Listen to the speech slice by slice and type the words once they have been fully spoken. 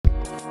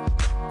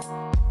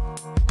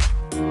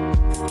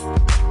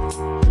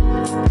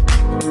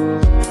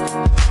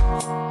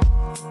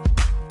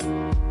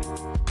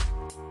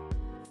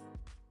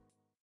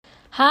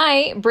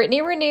Hi,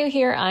 Brittany Renew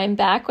here. I'm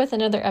back with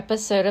another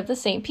episode of the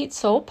St. Pete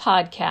Soul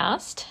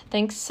podcast.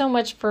 Thanks so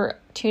much for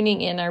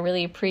tuning in. I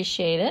really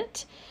appreciate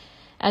it.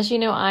 As you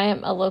know, I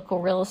am a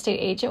local real estate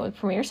agent with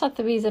Premier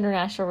Sotheby's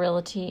International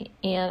Realty,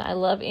 and I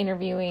love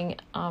interviewing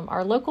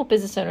our local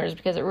business owners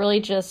because it really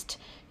just,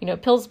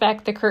 peels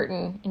back the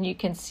curtain and you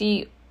can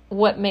see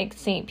what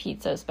makes St.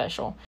 Pete so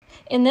special.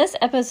 In this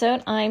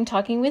episode, I'm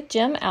talking with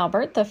Jim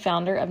Albert, the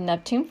founder of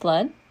Neptune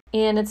Flood.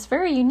 And it's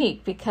very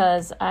unique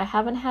because I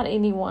haven't had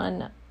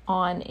anyone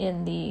on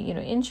in the,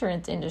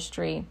 insurance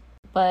industry,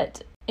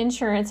 but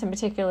insurance and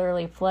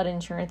particularly flood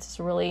insurance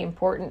is really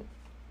important,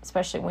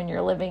 especially when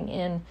you're living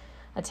in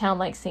a town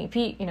like St.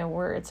 Pete,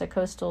 where it's a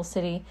coastal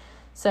city.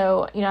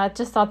 So, I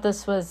just thought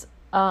this was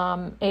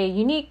a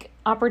unique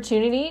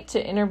opportunity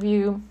to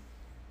interview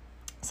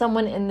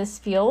someone in this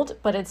field,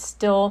 but it's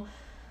still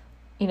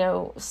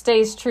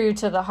stays true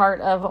to the heart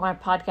of what my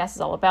podcast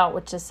is all about,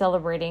 which is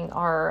celebrating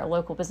our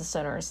local business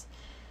owners.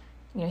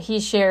 He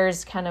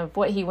shares kind of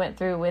what he went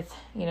through with,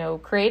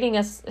 creating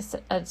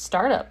a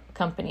startup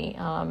company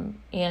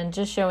and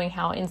just showing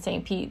how in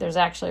St. Pete there's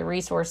actually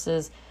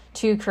resources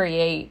to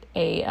create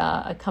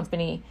a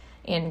company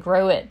and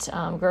grow it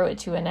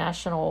to a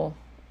national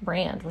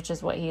brand, which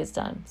is what he has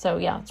done. So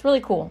yeah, it's really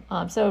cool.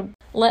 So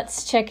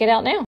let's check it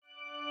out now.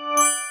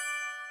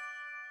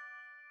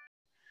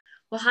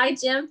 Well, hi,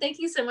 Jim. Thank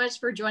you so much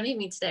for joining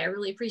me today. I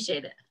really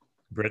appreciate it.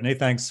 Brittany,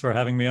 thanks for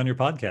having me on your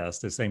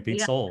podcast at St. Pete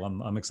Yeah. Soul.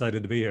 I'm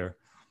excited to be here.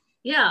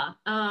 Yeah.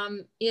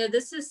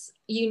 This is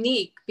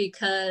unique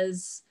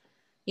because,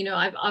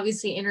 I've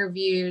obviously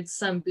interviewed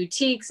some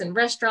boutiques and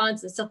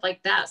restaurants and stuff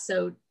like that.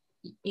 So,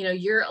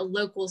 you're a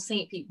local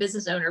St. Pete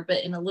business owner,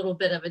 but in a little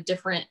bit of a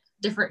different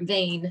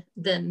vein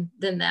than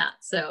that.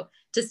 So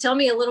just tell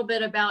me a little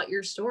bit about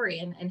your story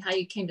and how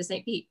you came to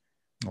St. Pete.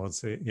 Well,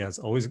 it's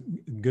always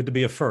good to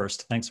be a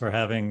first. Thanks for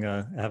having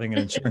an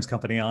insurance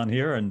company on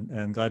here,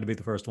 and glad to be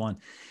the first one.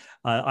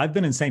 I've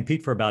been in St.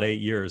 Pete for about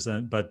 8 years,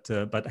 but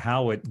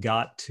how I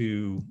got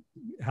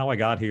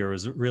here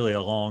is really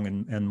a long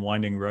and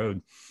winding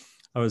road.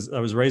 I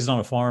was raised on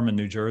a farm in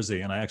New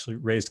Jersey, and I actually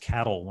raised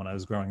cattle when I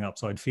was growing up.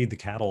 So I'd feed the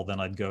cattle, then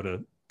I'd go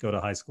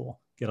to high school,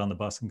 get on the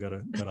bus and go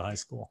to high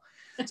school.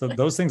 So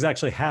those things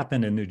actually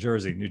happen in New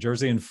Jersey. New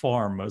Jersey and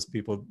farm, most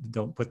people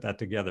don't put that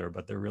together,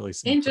 but they're really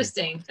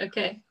interesting.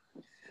 Okay.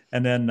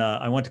 And then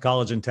I went to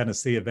college in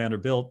Tennessee at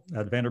Vanderbilt.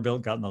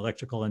 Got an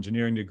electrical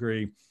engineering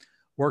degree,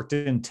 worked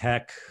in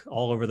tech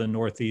all over the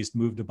Northeast,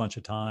 moved a bunch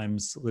of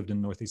times, lived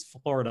in Northeast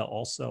Florida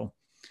also.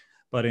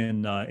 But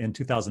in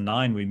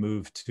 2009, we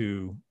moved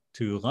to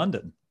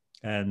London.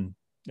 And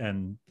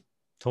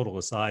total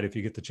aside, if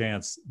you get the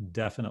chance,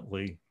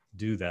 definitely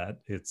do that.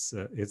 It's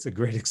a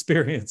great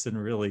experience and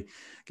really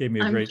gave me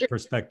a great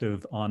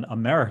perspective on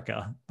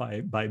America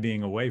by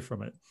being away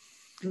from it.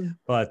 Mm.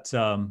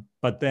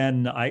 But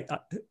then I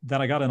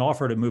got an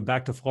offer to move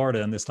back to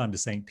Florida, and this time to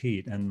St.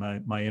 Pete. And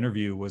my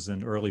interview was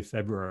in early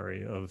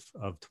February of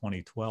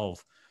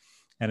 2012.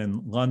 And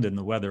in London,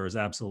 the weather is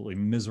absolutely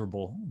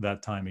miserable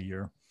that time of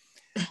year.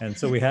 And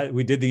so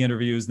we did the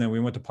interviews, and then we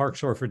went to Park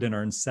Shore for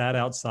dinner and sat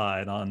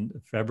outside on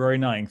February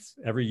 9th.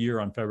 Every year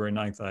on February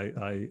 9th,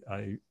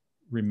 I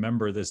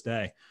remember this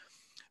day.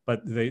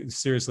 But they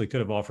seriously could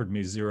have offered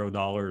me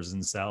 $0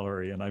 in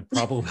salary, and I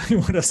probably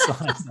would have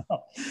signed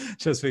up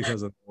just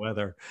because of the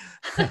weather.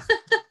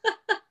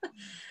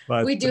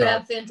 But we do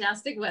have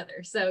fantastic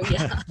weather, so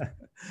yeah.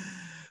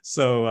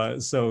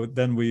 So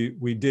then we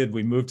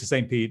moved to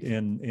St. Pete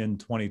in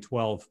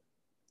 2012,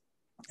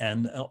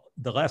 and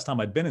the last time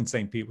I'd been in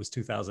St. Pete was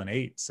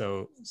 2008.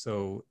 So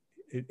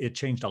it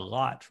changed a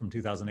lot from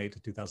 2008 to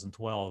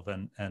 2012,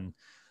 and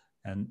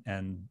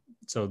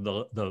so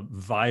the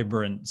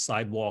vibrant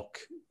sidewalk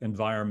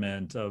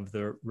environment of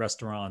the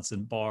restaurants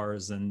and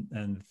bars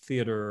and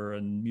theater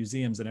and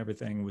museums and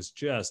everything was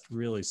just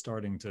really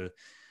starting to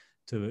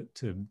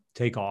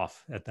take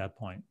off at that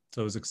point.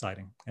 So it was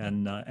exciting.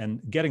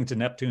 And getting to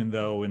Neptune,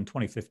 though, in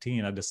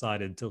 2015, I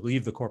decided to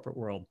leave the corporate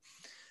world.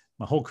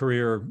 My whole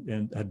career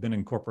had been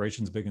in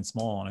corporations, big and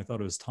small, and I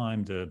thought it was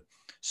time to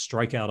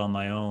strike out on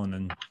my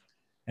own.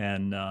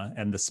 And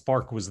the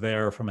spark was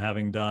there from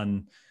having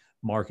done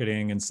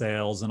marketing and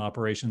sales and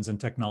operations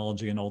and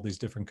technology and all these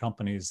different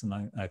companies. And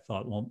I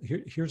thought, well,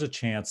 here's a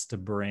chance to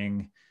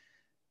bring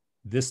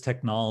this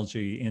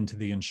technology into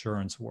the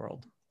insurance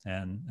world.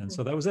 And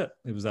so that was it.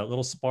 It was that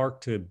little spark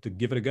to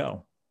give it a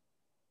go.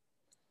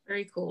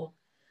 Very cool.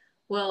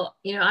 Well,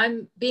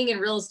 I'm being in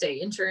real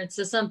estate. Insurance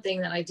is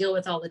something that I deal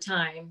with all the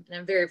time, and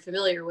I'm very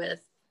familiar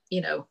with,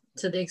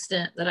 to the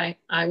extent that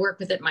I work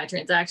with it in my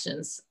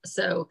transactions.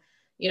 So,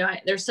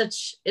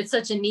 it's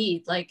such a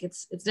need, like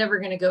it's never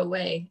going to go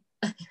away.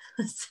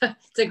 So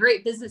it's a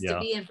great business to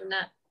be in from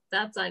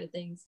that side of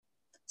things.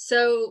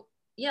 So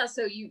yeah,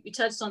 so you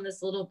touched on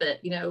this a little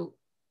bit,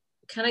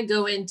 kind of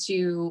go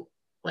into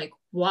like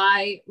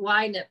why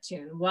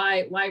Neptune,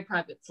 why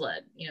private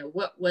flood,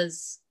 what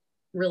was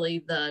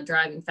really the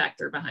driving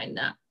factor behind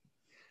that?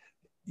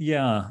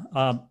 Yeah,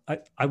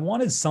 I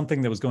wanted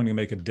something that was going to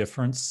make a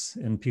difference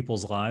in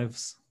people's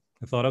lives.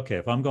 I thought, okay,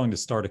 if I'm going to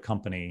start a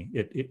company,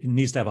 it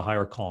needs to have a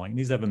higher calling, it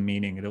needs to have a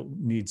meaning, it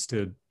needs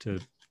to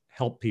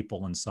help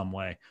people in some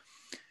way.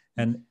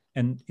 And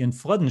in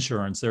flood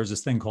insurance, there's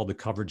this thing called the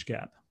coverage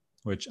gap,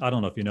 which I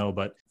don't know if you know,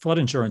 but flood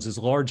insurance is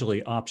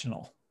largely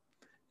optional.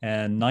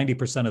 And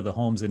 90% of the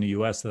homes in the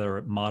US that are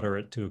at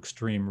moderate to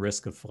extreme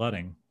risk of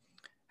flooding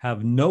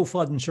have no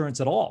flood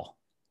insurance at all,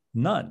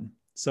 none.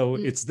 So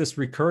it's this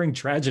recurring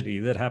tragedy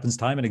that happens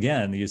time and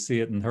again. You see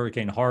it in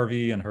Hurricane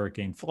Harvey and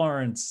Hurricane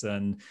Florence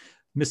and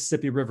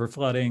Mississippi River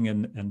flooding,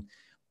 and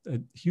a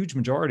huge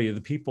majority of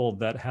the people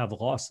that have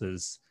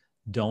losses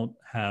don't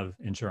have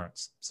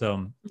insurance.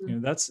 So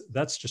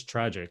that's just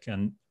tragic.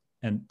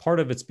 And part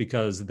of it's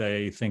because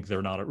they think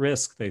they're not at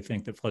risk. They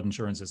think that flood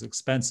insurance is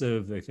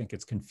expensive. They think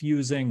it's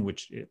confusing,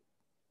 which it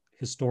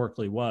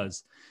historically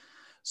was.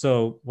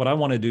 So what I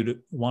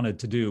wanted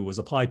to do was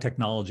apply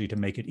technology to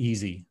make it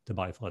easy to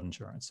buy flood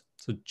insurance.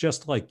 So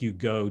just like you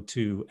go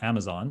to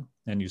Amazon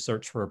and you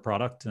search for a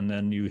product and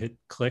then you hit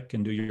click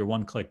and do your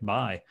one-click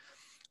buy,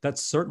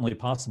 that's certainly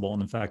possible.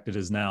 And in fact, it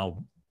is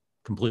now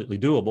completely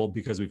doable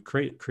because we've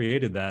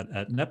created that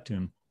at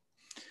Neptune.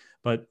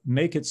 But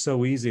make it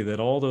so easy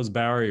that all those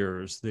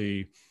barriers,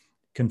 the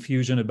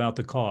confusion about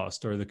the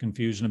cost or the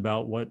confusion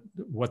about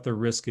what the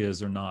risk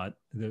is or not,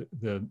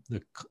 the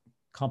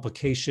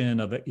complication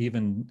of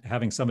even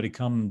having somebody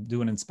come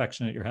do an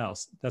inspection at your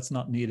house, that's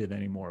not needed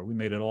anymore. We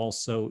made it all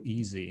so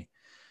easy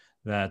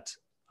that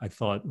I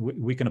thought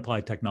we can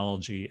apply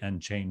technology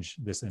and change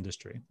this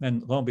industry.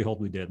 And lo and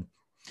behold, we did.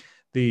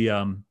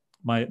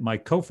 My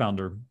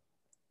co-founder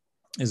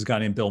is a guy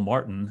named Bill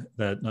Martin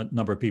that a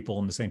number of people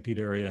in the St. Pete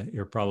area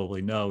here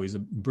probably know. He's a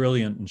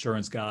brilliant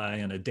insurance guy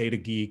and a data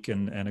geek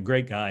and a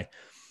great guy.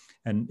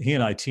 And he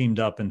and I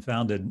teamed up and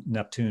founded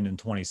Neptune in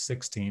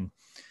 2016.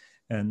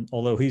 And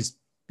although he's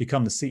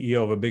become the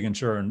CEO of a big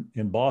insurer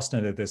in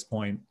Boston at this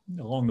point,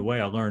 along the way,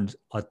 I learned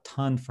a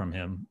ton from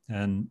him.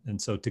 And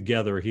so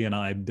together, he and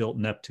I built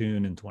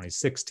Neptune in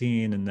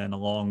 2016. And then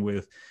along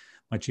with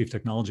my chief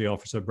technology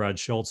officer, Brad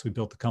Schultz, we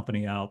built the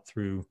company out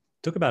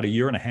took about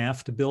 1.5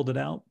 years to build it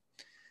out.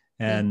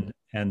 And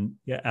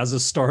yeah, as a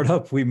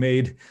startup, we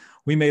made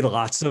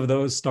lots of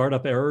those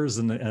startup errors,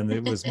 and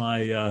it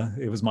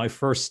was my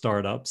first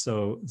startup,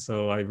 so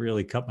I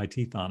really cut my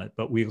teeth on it.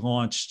 But we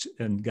launched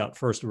and got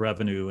first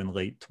revenue in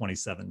late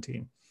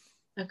 2017.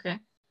 Okay,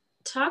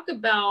 talk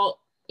about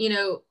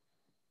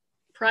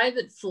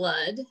private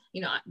flood.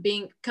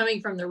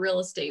 Coming from the real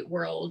estate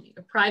world,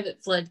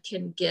 private flood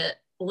can get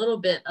a little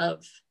bit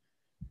of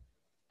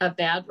a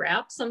bad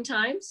rap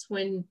sometimes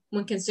when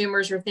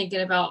consumers are thinking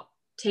about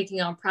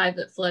taking on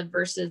private flood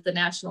versus the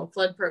National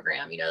Flood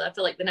Program. I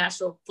feel like the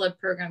National Flood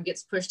Program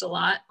gets pushed a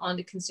lot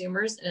onto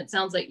consumers, and it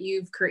sounds like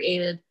you've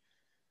created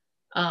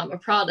a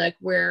product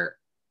where,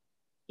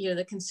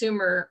 the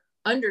consumer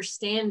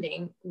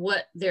understanding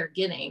what they're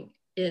getting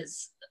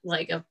is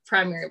like of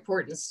primary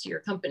importance to your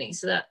company.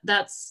 So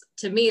that's,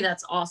 to me,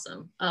 that's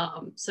awesome.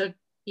 So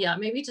yeah,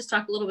 maybe just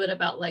talk a little bit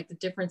about like the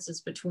differences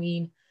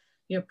between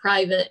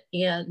private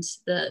and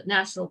the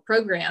national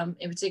program,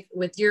 in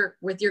particular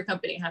with your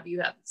company, how you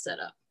have it set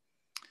up.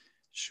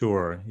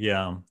 Sure.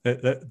 Yeah,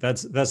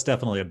 that's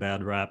definitely a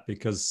bad rap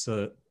because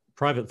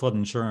private flood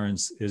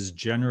insurance is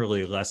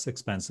generally less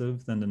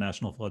expensive than the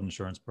National Flood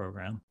Insurance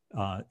Program.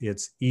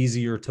 It's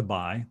easier to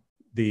buy.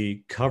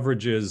 The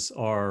coverages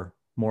are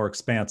more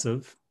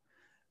expansive.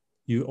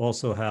 You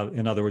also have,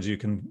 in other words, you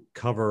can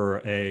cover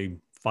a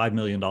 $5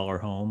 million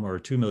home or a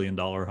 $2 million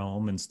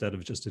home instead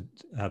of just to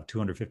have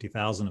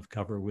 $250,000 of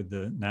cover with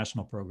the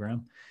national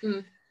program.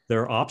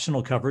 There are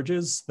optional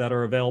coverages that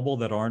are available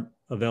that aren't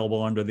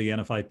available under the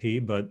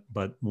NFIP,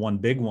 but one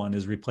big one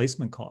is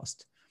replacement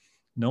cost.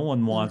 No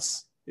one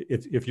wants,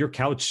 if your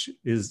couch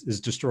is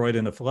destroyed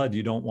in a flood,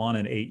 you don't want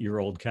an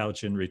 8-year-old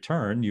couch in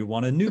return. You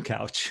want a new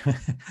couch.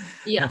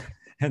 Yeah.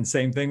 And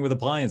same thing with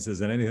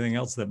appliances and anything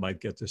else that might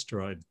get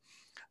destroyed.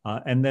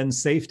 And then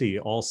safety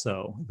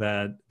also,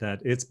 that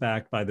it's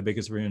backed by the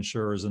biggest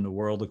reinsurers in the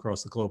world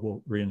across the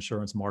global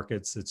reinsurance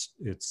markets.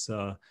 It's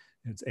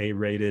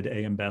A-rated,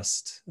 AM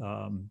Best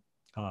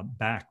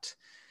backed,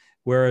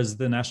 whereas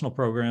the national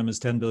program is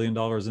 $10 billion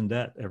in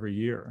debt every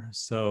year.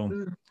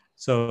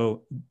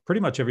 So pretty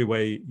much every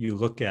way you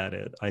look at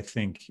it, I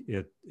think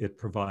it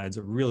provides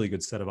a really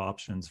good set of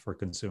options for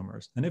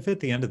consumers. And if at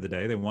the end of the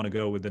day they want to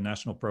go with the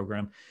national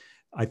program,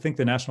 I think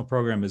the national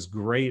program is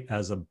great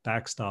as a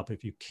backstop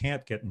if you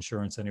can't get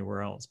insurance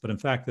anywhere else. But in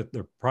fact, that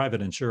there are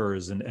private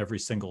insurers in every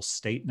single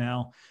state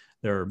now.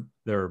 There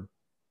are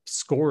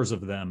scores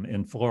of them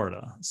in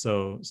Florida.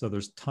 So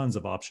there's tons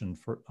of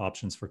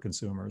options for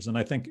consumers. And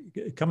I think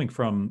coming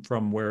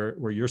from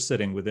where you're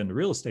sitting within the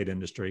real estate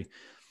industry,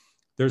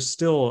 there's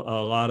still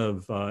a lot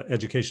of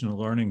education and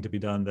learning to be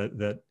done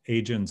that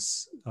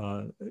agents,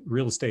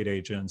 real estate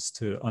agents,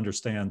 to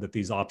understand that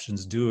these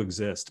options do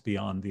exist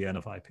beyond the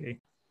NFIP.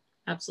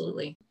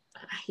 Absolutely.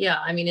 Yeah.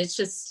 I mean, it's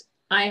just,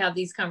 I have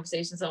these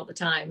conversations all the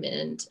time,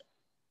 and,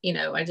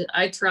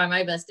 I try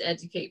my best to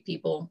educate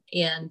people.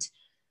 And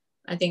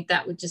I think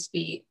that would just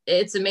be,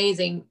 it's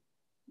amazing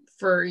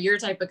for your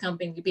type of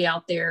company to be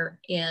out there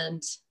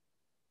and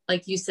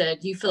like you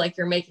said, you feel like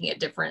you're making a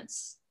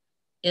difference.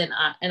 And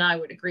I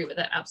would agree with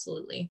that.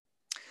 Absolutely.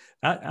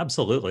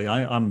 Absolutely.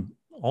 I'm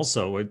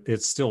also,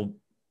 it's still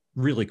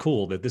really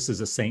cool that this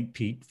is a St.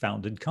 Pete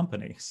founded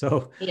company.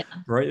 So, Yeah.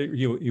 right,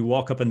 you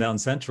walk up and down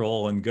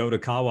Central and go to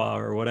Kawa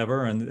or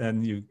whatever,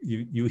 and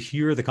you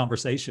hear the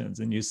conversations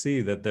and you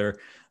see that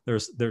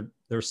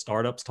there's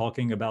startups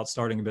talking about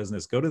starting a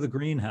business. Go to the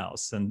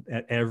greenhouse, and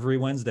every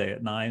Wednesday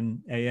at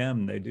 9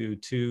 a.m. they do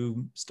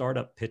 2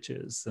 startup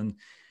pitches, and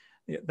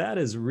that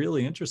is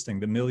really interesting.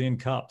 The Million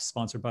Cups,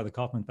 sponsored by the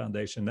Kauffman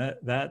Foundation,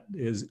 that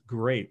is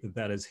great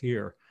that is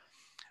here.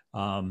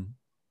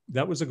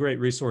 That was a great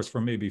resource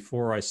for me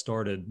before I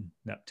started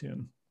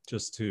Neptune,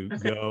 just to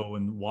go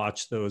and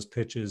watch those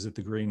pitches at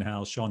the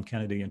greenhouse. Sean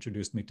Kennedy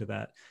introduced me to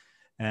that.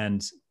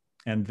 And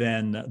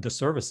then the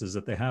services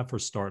that they have for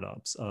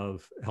startups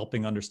of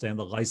helping understand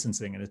the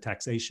licensing and the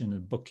taxation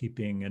and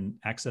bookkeeping and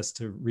access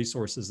to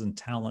resources and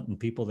talent and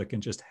people that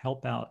can just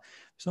help out.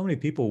 So many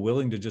people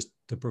willing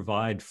to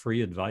provide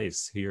free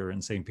advice here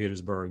in St.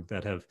 Petersburg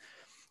that have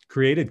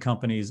created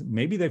companies.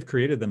 Maybe they've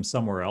created them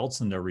somewhere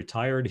else and they're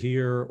retired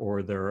here,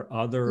 or there are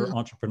other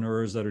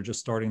entrepreneurs that are just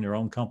starting their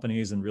own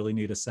companies and really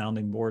need a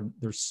sounding board.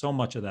 There's so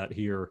much of that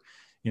here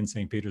in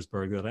St.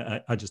 Petersburg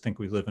that I just think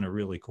we live in a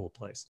really cool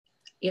place.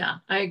 Yeah,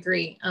 I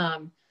agree.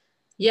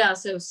 Yeah,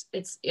 so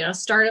it's,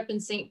 startup in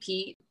St.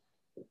 Pete.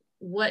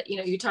 What,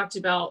 you talked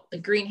about the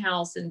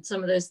greenhouse and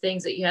some of those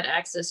things that you had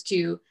access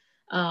to.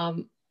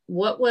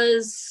 What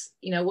was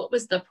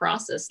the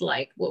process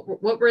like?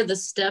 What were the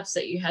steps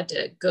that you had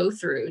to go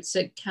through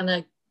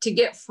to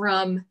get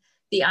from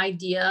the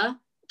idea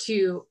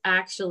to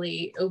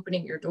actually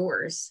opening your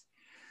doors?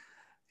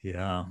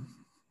 Yeah.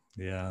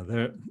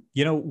 There,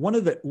 one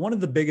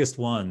of the biggest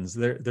ones,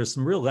 there's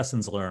some real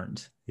lessons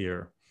learned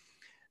here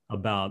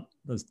about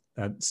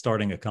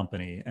starting a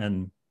company.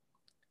 And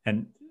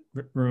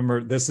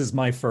remember, this is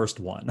my first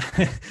one.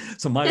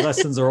 So my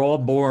lessons are all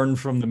born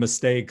from the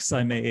mistakes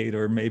I made,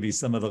 or maybe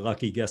some of the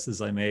lucky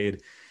guesses I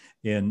made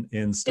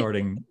in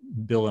starting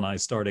Bill and I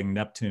starting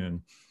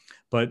Neptune.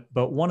 But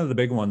one of the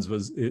big ones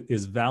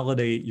is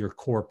validate your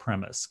core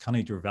premise, kind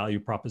of your value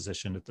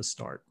proposition at the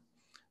start.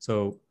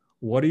 So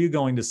what are you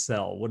going to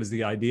sell? What is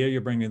the idea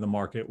you're bringing to the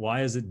market?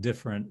 Why is it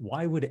different?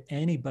 Why would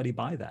anybody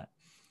buy that?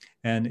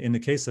 And in the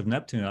case of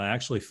Neptune, I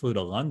actually flew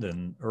to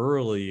London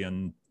early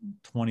in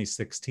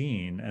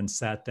 2016 and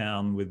sat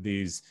down with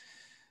these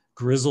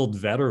grizzled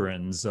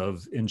veterans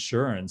of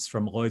insurance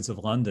from Lloyd's of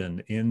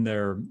London in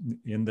their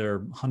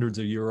hundreds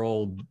of year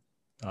old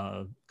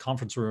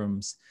conference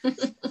rooms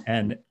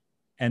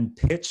and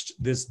pitched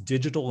this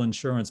digital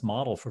insurance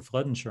model for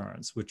flood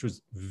insurance, which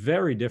was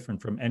very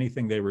different from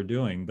anything they were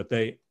doing. But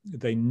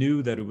they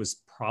knew that it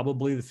was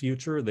probably the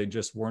future. They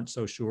just weren't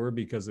so sure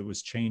because it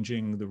was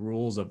changing the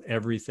rules of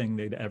everything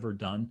they'd ever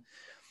done.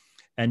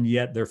 And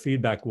yet their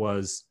feedback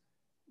was,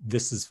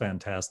 this is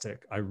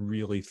fantastic. I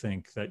really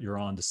think that you're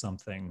onto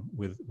something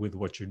with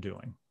what you're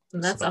doing.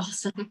 That's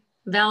awesome.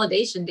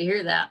 Validation to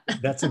hear that.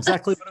 That's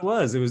exactly what it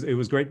was. It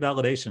was great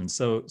validation.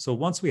 So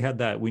once we had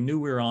that, we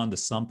knew we were on to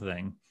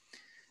something.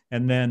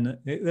 And then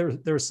there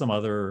were some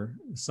other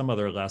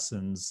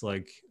lessons,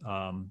 like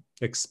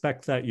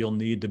expect that you'll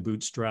need to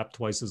bootstrap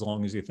twice as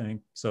long as you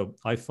think. So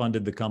I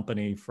funded the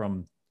company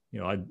from,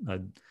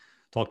 I'd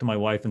talk to my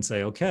wife and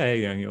say,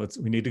 okay,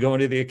 we need to go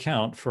into the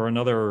account for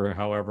another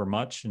however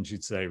much. And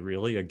she'd say,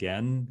 really,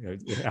 again,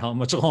 how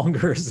much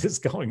longer is this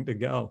going to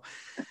go?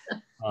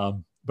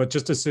 But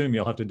just assume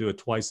you'll have to do it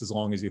twice as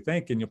long as you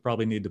think, and you'll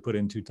probably need to put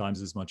in 2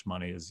 times as much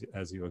money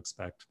as you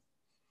expect.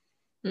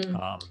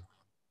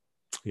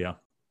 Yeah.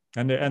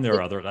 And there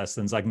are other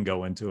lessons. I can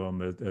go into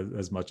them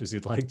as much as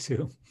you'd like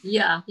to.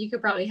 Yeah, you could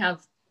probably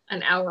have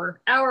an hour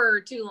or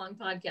 2 long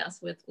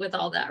podcast with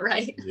all that,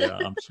 right? Yeah,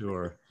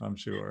 I'm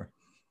sure.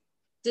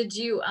 Did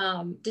you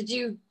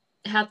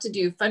have to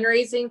do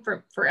fundraising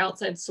for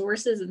outside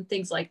sources and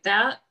things like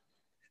that?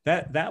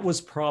 That was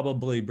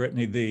probably,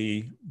 Brittany,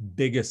 the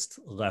biggest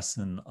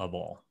lesson of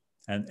all,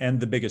 and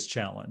the biggest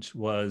challenge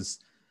was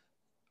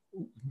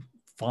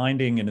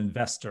finding an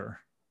investor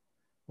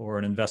or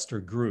an investor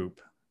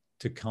group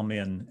to come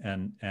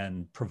in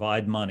and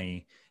provide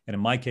money. And in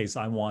my case,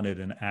 I wanted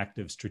an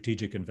active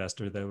strategic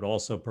investor that would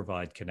also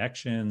provide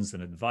connections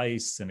and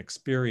advice and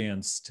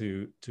experience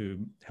to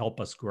help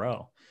us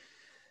grow.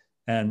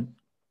 And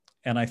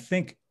I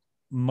think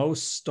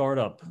most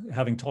startup,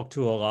 having talked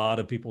to a lot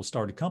of people who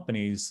started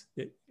companies,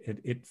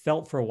 it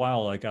felt for a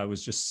while like I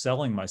was just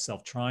selling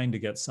myself, trying to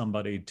get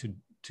somebody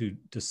to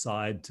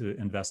decide to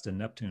invest in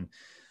Neptune.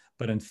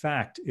 But in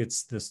fact,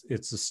 it's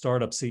a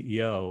startup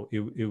CEO.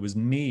 It was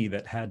me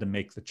that had to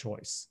make the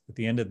choice at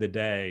the end of the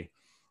day.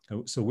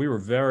 So we were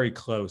very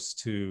close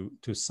to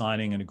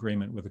signing an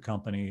agreement with the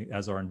company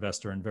as our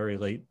investor in very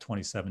late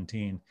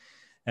 2017.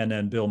 And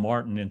then Bill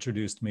Martin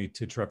introduced me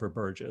to Trevor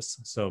Burgess.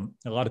 So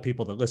a lot of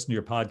people that listen to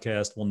your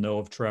podcast will know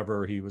of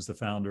Trevor. He was the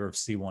founder of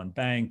C1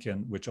 Bank,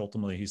 and which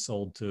ultimately he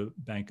sold to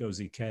Bank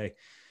OZK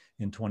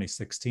in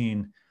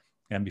 2016.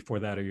 And before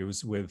that, he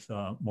was with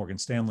Morgan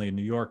Stanley in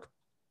New York.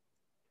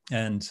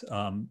 And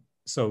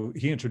so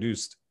he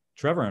introduced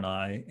Trevor and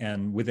I,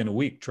 and within a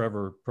week,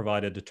 Trevor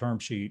provided a term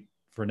sheet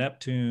for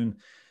Neptune,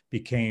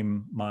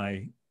 became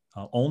my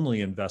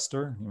only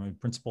investor,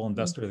 principal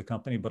investor of the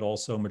company, but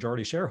also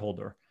majority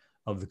shareholder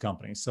of the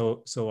company.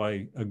 So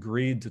I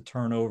agreed to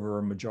turn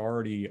over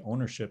majority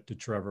ownership to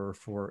Trevor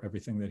for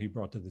everything that he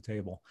brought to the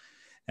table.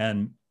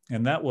 And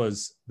that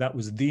was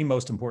the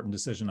most important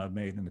decision I've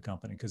made in the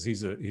company, because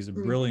he's a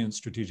brilliant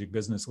strategic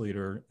business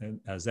leader,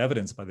 as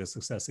evidenced by the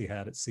success he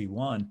had at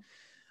C1,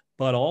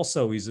 but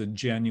also he's a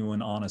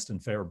genuine, honest,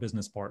 and fair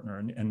business partner.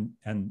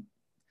 And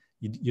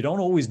you don't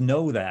always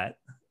know that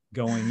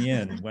going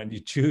in when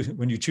you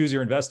choose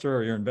your investor,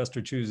 or your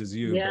investor chooses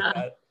you. Yeah.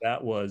 But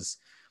that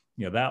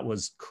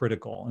was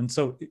critical. And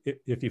so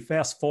if you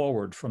fast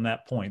forward from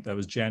that point, that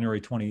was January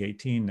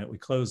 2018 that we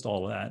closed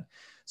all of that.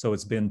 So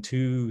it's been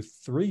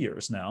 2-3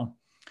 years now,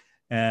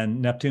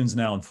 and Neptune's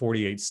now in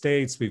 48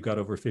 states. We've got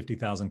over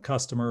 50,000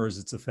 customers.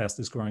 It's the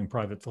fastest growing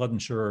private flood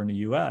insurer in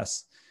the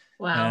US.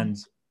 Wow. And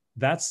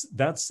that's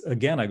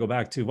again, I go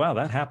back to, wow,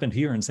 that happened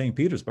here in St.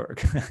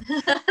 Petersburg.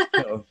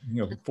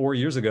 4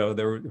 years ago,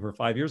 or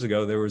 5 years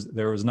ago,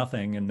 there was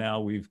nothing. And now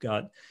we've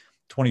got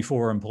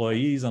 24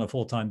 employees on a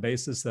full-time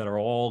basis that are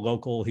all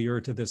local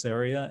here to this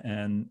area.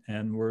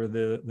 And we're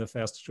the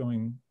fastest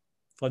growing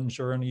flood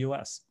insurer in the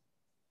US.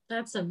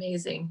 That's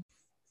amazing.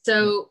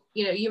 So,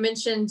 you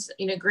mentioned,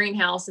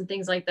 greenhouse and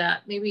things like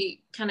that.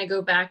 Maybe kind of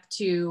go back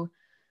to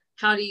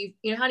how do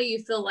you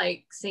feel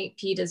like St.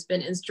 Pete has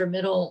been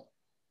instrumental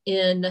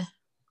in,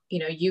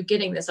 you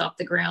getting this off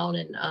the ground,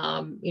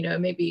 and,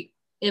 maybe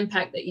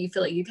impact that you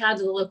feel like you've had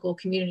to the local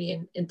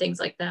community and things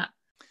like that?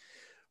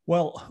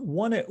 Well,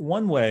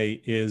 one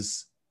way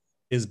is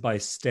by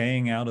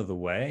staying out of the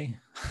way.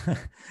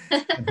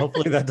 And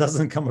hopefully that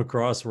doesn't come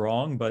across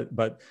wrong,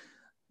 but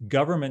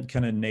government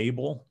can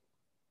enable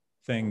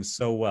things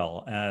so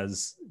well,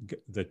 as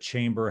the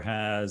chamber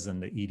has,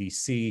 and the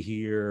EDC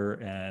here,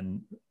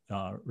 and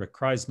Rick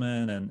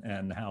Kreisman,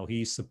 and how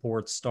he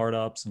supports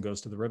startups and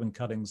goes to the ribbon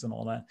cuttings and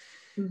all that.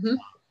 Mm-hmm.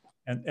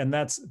 And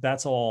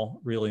that's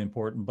all really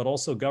important. But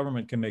also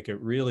government can make it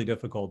really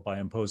difficult by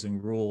imposing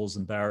rules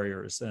and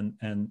barriers.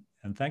 And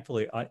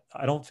thankfully,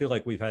 I don't feel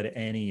like we've had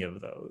any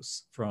of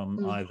those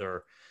from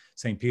either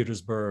St.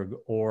 Petersburg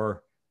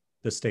or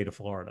the state of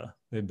Florida.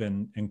 They've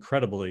been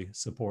incredibly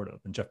supportive.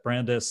 And Jeff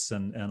Brandes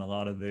and a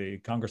lot of the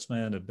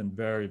congressmen have been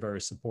very, very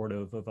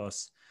supportive of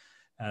us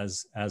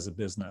as a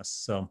business.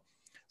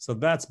 So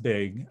that's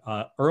big.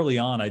 Early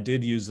on, I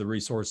did use the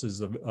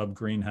resources of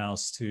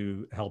Greenhouse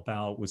to help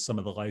out with some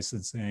of the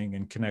licensing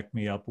and connect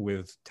me up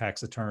with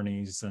tax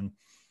attorneys. And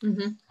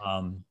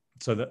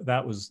so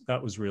that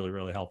was really,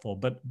 really helpful.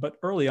 But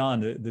early on,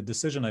 the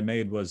decision I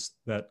made was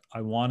that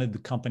I wanted the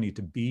company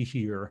to be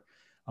here.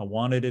 I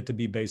wanted it to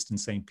be based in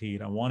St.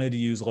 Pete. I wanted to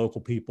use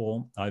local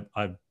people.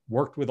 I've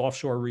worked with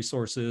offshore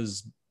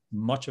resources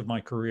much of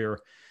my career,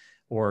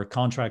 or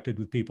contracted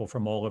with people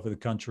from all over the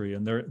country.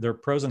 And there are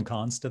pros and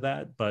cons to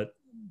that, but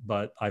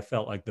I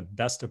felt like the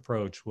best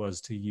approach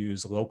was to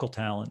use local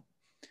talent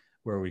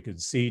where we could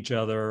see each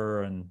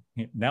other. And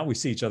now we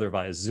see each other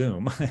via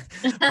Zoom.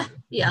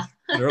 Yeah.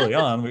 Early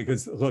on, we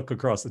could look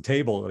across the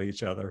table at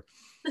each other.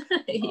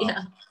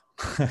 Yeah.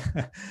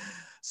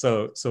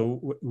 So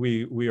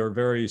we are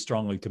very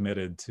strongly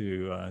committed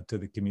to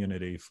the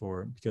community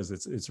because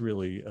it's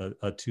really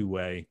a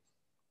two-way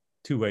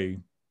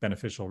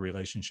beneficial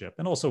relationship.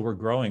 And also we're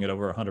growing at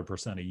over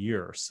 100% a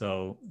year.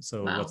 So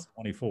Wow. What's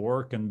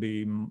 24 can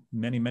be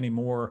many, many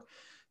more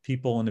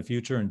people in the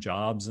future, and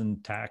jobs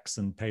and tax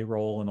and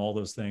payroll and all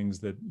those things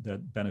that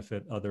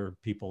benefit other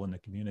people in the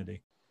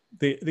community.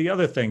 The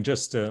other thing,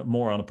 just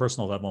more on a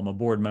personal level, I'm a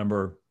board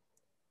member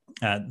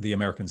at the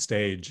American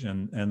Stage,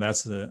 and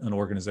that's an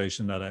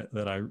organization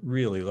that I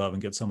really love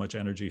and get so much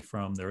energy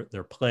from.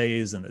 Their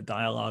plays and the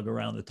dialogue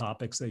around the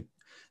topics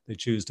they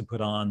choose to put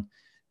on.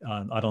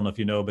 I don't know if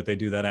you know, but they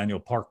do that annual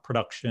park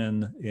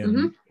production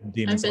in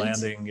Demon's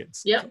Landing.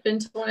 Been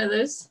to one of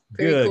those.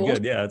 Very cool.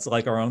 Good. Yeah, it's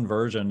like our own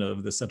version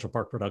of the Central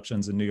Park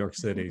Productions in New York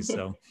City.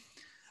 So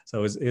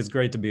it's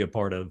great to be a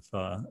part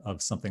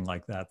of something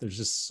like that. There's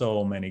just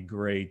so many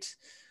great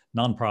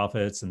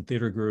nonprofits and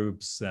theater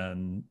groups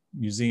and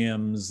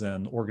museums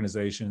and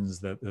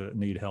organizations that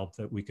need help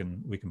that we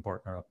can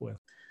partner up with.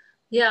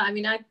 Yeah, I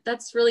mean,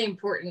 that's really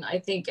important, I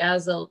think,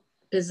 as a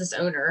business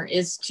owner,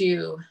 is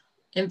to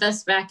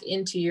invest back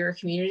into your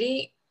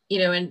community,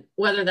 and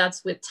whether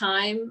that's with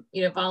time,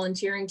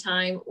 volunteering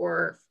time,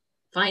 or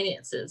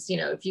finances,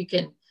 if you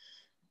can,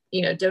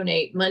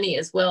 donate money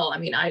as well. I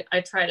mean, I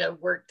try to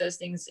work those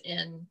things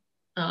in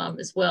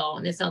as well.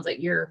 And it sounds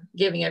like you're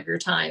giving up your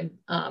time.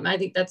 I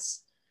think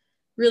that's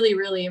really,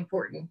 really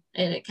important.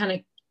 And it kind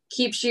of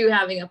keeps you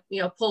having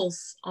a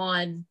pulse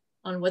on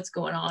what's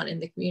going on in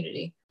the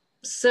community.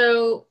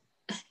 So,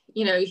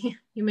 you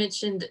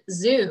mentioned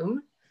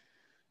Zoom.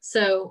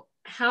 So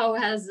how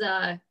has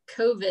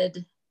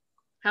COVID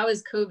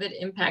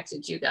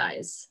impacted you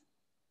guys?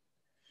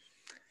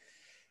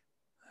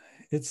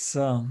 It's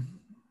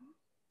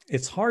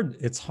hard.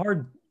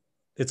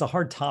 It's a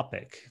hard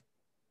topic,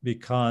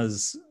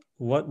 because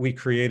what we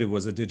created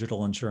was a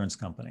digital insurance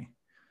company.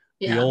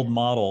 The old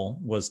model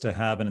was to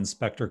have an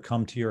inspector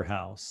come to your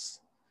house,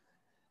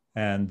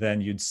 and then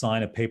you'd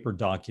sign a paper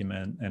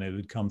document and it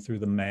would come through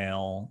the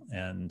mail,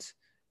 and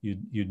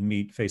you'd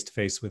meet face to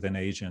face with an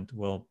agent.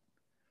 Well,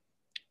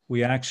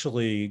 we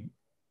actually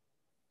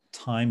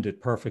timed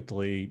it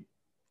perfectly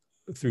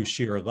through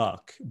sheer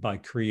luck by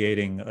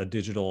creating a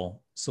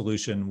digital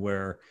solution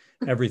where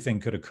everything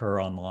could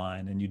occur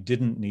online and you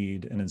didn't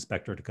need an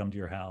inspector to come to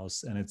your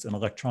house, and it's an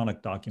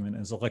electronic document,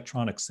 it's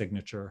electronic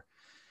signature.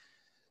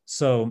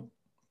 So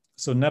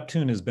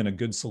Neptune has been a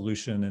good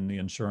solution in the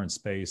insurance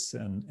space,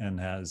 and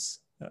has,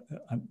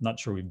 I'm not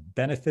sure we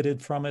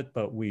benefited from it,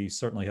 but we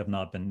certainly have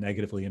not been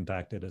negatively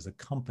impacted as a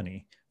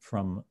company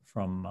from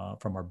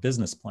our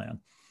business plan.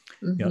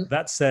 Mm-hmm. You know,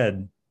 that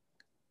said,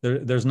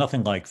 there's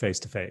nothing like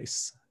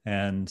face-to-face,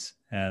 and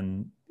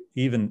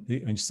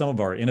even some of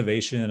our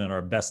innovation and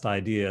our best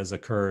ideas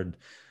occurred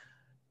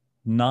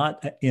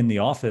not in the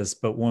office,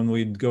 but when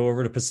we'd go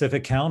over to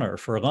Pacific Counter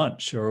for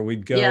lunch, or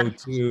we'd go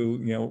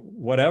to,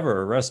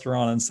 whatever, a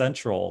restaurant in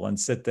Central and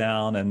sit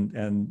down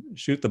and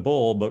shoot the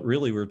bull. But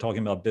really, we were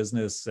talking about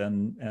business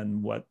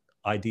and what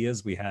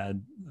ideas we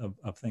had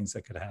of things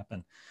that could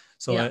happen.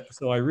 So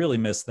I really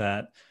miss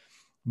that.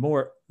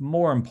 More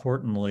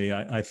importantly,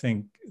 I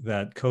think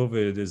that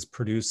COVID is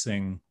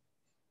producing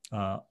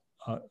a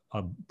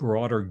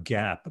broader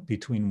gap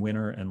between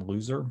winner and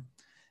loser.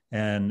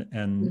 And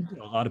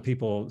a lot of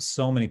people,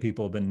 so many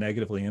people have been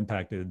negatively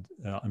impacted.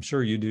 I'm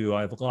sure you do.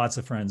 I have lots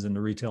of friends in the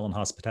retail and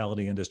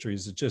hospitality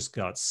industries that just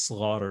got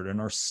slaughtered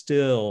and are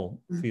still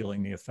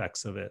feeling the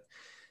effects of it.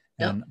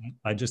 And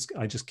I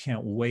just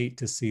can't wait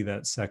to see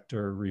that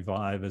sector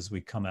revive as we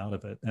come out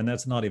of it. And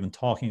that's not even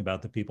talking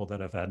about the people that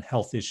have had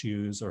health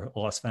issues or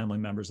lost family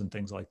members and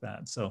things like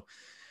that. So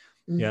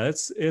yeah,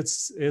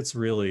 it's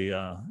really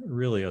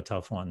really a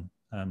tough one.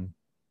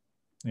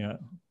 Yeah.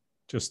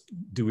 Just,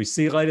 do we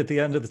see light at the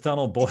end of the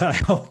tunnel? Boy, I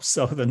hope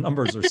so. The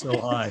numbers are so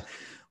high,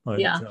 but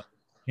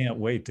can't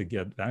wait to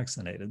get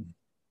vaccinated.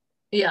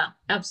 Yeah,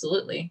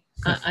 absolutely.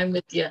 I'm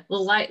with you. The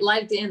light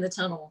at the end of the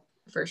tunnel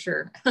for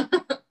sure.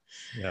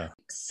 Yeah.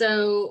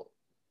 So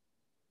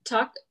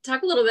talk a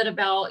little bit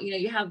about,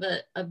 you have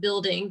a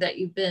building that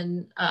you've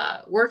been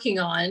working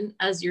on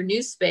as your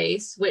new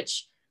space,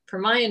 which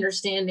from my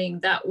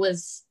understanding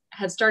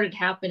had started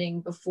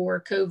happening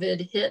before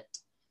COVID hit.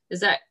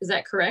 Is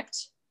that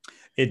correct?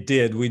 It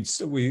did.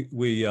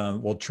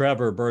 Well,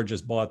 Trevor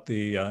Burgess bought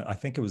the, I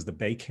think it was the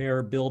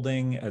Baycare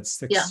building at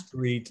 6th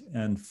Street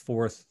and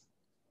 4th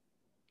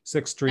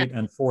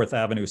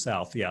Avenue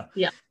South. Yeah.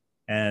 Yeah.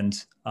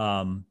 And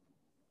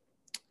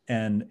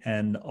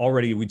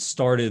already we'd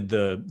started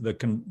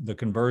the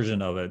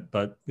conversion of it,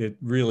 but it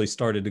really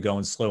started to go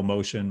in slow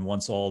motion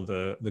once all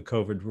the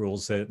COVID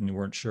rules hit and you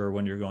weren't sure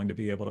when you're going to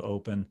be able to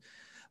open.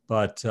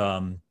 But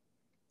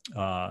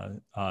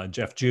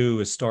Jeff Jew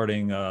is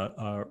starting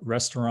a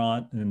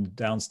restaurant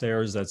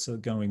downstairs that's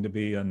going to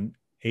be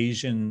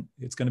it's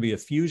going to be a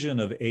fusion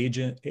of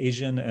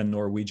Asian and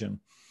Norwegian.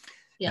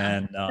 Yeah,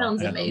 and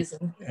sounds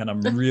amazing. And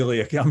I'm really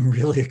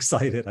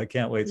excited. I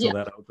can't wait till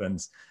that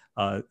opens.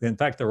 In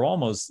fact, they're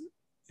almost,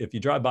 if you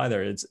drive by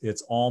there,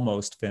 it's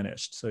almost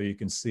finished. So you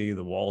can see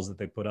the walls that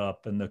they put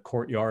up and the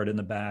courtyard in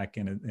the back,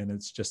 and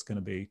it's just going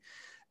to be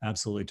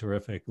absolutely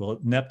terrific. Well,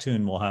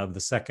 Neptune will have the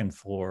second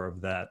floor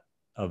of that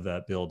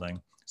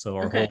building. So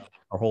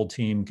our whole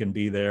team can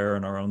be there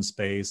in our own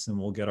space, and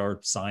we'll get our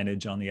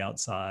signage on the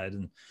outside.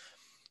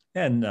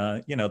 And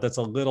that's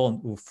a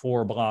little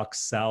 4 blocks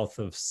south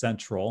of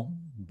Central,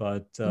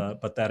 but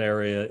that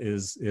area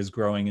is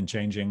growing and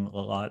changing a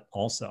lot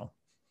also.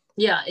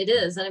 Yeah, it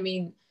is. And I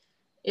mean,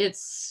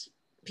 it's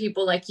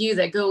people like you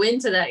that go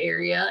into that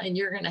area, and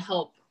you're going to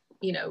help,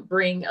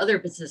 bring other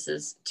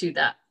businesses to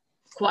that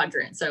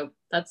quadrant. So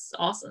that's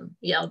awesome.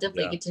 Yeah, I'll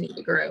definitely continue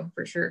to grow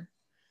for sure.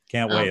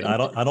 Can't wait. I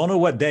don't know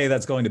what day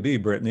that's going to be,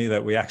 Brittany,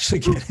 that we actually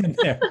get in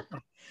there.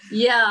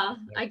 Yeah,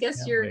 I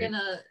guess you're going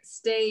to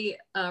stay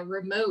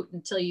remote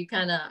until you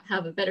kind of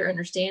have a better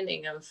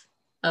understanding of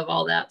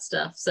all that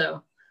stuff.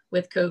 So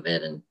with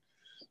COVID and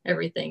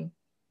everything.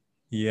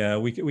 Yeah,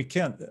 we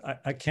can't,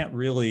 I can't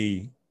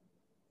really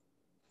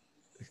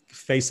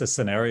face a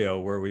scenario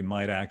where we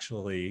might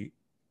actually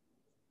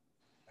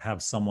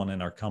have someone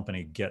in our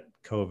company get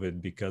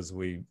COVID because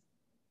we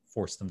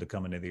forced them to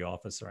come into the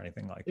office or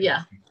anything like that.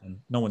 Yeah. And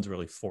no one's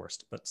really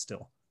forced, but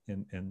still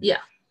yeah.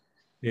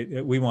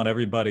 We want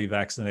everybody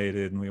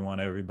vaccinated, and we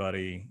want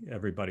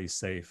everybody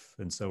safe.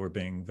 And so we're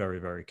being very,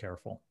 very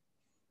careful.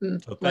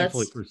 So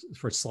thankfully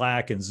for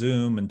Slack and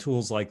Zoom and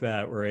tools like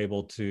that, we're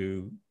able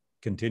to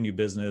continue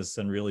business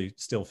and really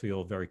still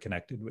feel very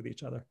connected with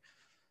each other.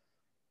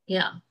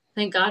 Yeah.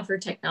 Thank God for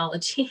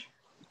technology.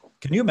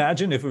 Can you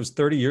imagine if it was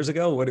 30 years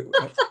ago,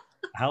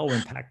 how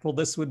impactful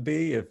this would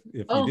be if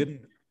we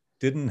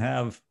didn't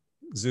have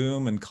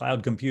Zoom and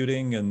cloud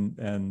computing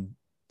and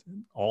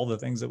all the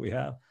things that we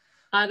have?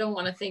 I don't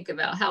want to think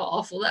about how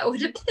awful that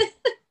would have been.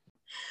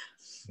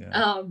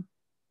 Yeah.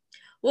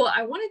 Well,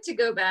 I wanted to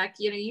go back.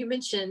 You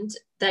mentioned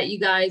that you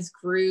guys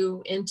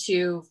grew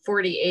into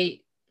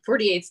 48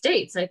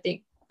 states. I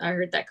think I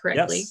heard that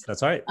correctly. Yes,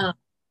 that's right.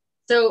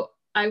 So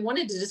I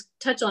wanted to just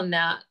touch on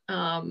that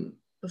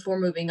before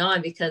moving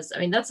on, because I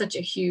mean, that's such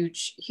a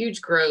huge,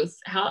 huge growth.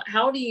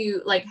 How do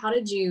you like, how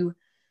did you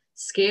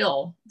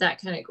scale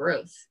that kind of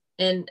growth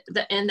and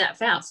that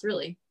fast,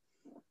 really?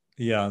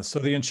 Yeah. So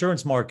the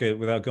insurance market,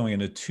 without going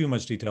into too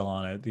much detail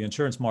on it, the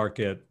insurance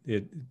market,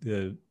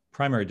 the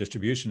primary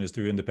distribution is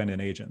through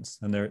independent agents,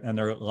 and there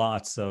are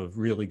lots of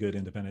really good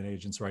independent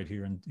agents right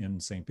here in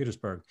St.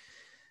 Petersburg.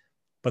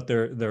 But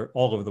they're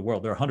all over the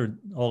world. There are 100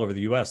 all over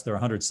the U.S. There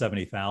are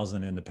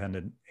 170,000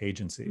 independent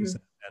agencies,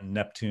 and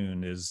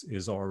Neptune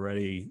is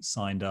already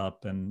signed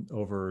up, and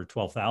over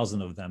 12,000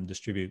 of them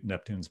distribute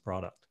Neptune's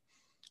product.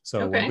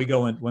 So Okay.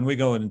 when we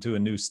go into a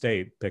new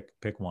state,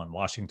 pick one,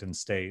 Washington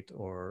State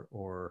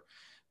or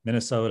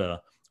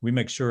Minnesota, we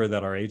make sure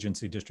that our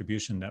agency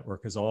distribution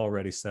network is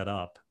already set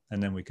up,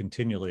 and then we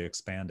continually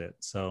expand it.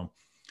 So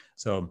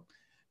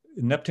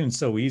Neptune's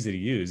so easy to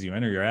use. You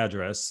enter your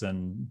address,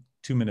 and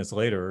 2 minutes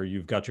later,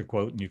 you've got your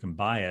quote and you can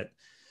buy it.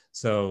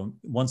 So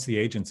once the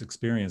agents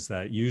experience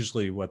that,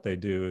 usually what they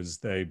do is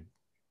they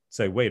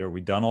say, "Wait, are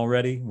we done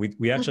already?"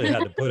 We actually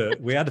had to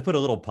put a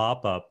little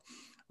pop up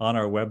on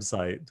our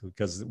website,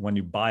 because when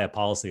you buy a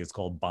policy, it's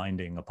called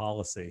binding a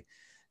policy.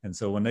 And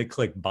so when they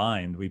click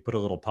bind, we put a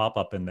little pop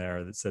up in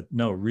there that said,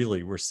 "No,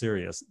 really, we're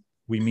serious.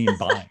 We mean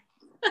bind."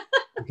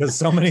 Because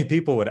so many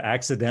people would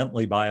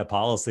accidentally buy a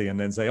policy and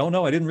then say, "Oh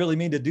no, I didn't really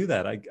mean to do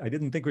that. I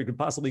didn't think we could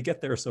possibly get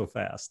there so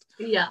fast."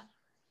 Yeah.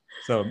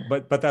 So,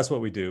 but that's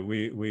what we do.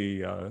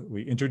 We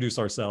introduce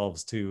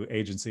ourselves to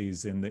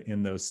agencies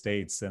in those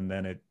states, and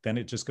then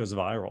it just goes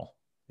viral.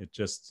 It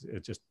just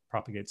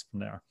propagates from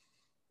there.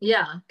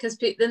 Yeah, because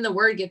then the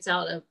word gets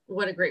out of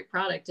what a great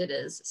product it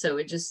is. So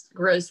it just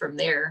grows from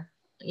there,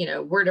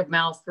 word of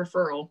mouth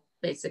referral,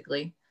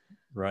 basically.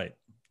 Right.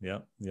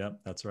 Yep.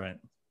 That's right.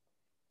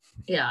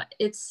 Yeah,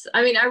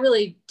 I mean, I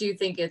really do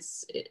think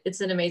it's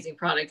an amazing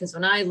product, because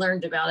when I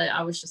learned about it,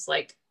 I was just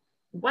like,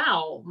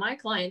 wow, my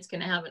client's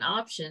going to have an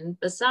option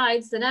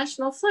besides the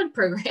National Flood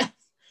Program.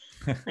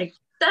 Like,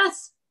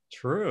 that's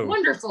true.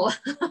 Wonderful.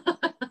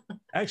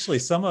 Actually,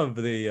 some of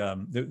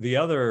the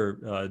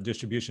other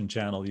distribution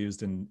channel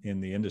used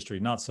in the industry,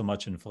 not so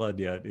much in flood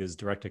yet, is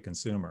direct to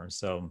consumer.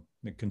 So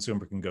the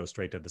consumer can go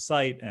straight to the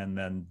site and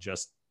then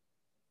just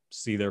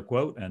see their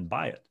quote and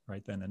buy it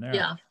right then and there.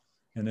 Yeah.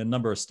 And in a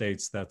number of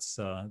states, that's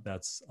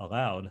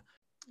allowed.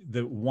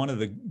 One of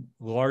the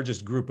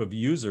largest group of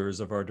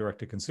users of our direct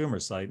to consumer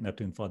site,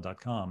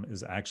 NeptuneFlood.com,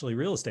 is actually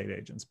real estate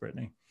agents,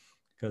 Brittany,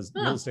 because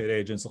real estate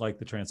agents like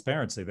the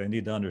transparency. They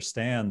need to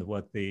understand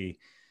what the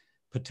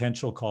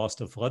potential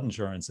cost of flood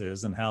insurance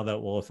is and how that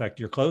will affect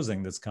your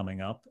closing that's coming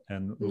up,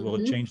 and will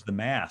it change the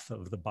math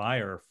of the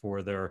buyer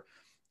for their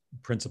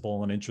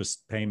principal and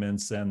interest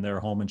payments and their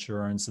home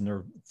insurance and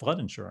their flood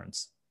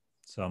insurance.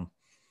 So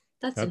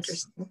that's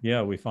interesting.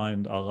 Yeah, we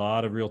find a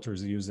lot of realtors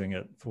using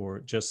it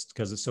for just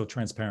because it's so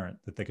transparent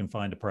that they can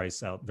find a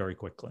price out very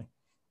quickly.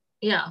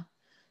 Yeah.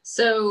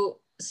 So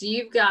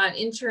you've got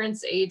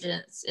insurance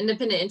agents,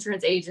 independent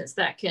insurance agents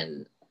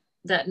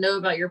that know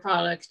about your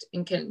product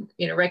and can,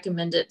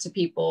 recommend it to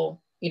people,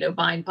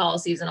 buying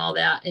policies and all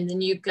that. And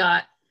then you've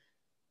got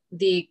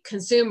the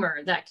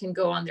consumer that can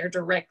go on there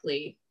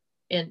directly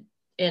and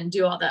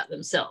do all that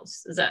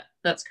themselves.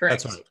 That's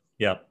correct? That's right.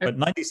 Yeah. But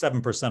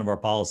 97% of our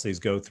policies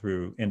go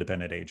through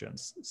independent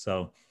agents.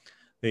 So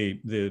the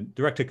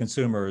direct to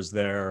consumer is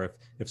there.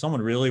 If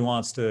someone really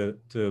wants to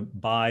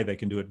buy, they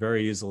can do it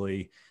very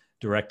easily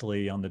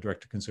directly on the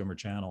direct to consumer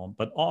channel,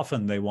 but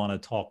often they want to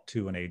talk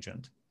to an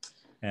agent.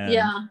 And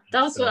yeah,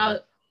 that's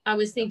what I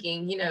was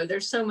thinking.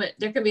 There's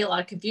there can be a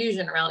lot of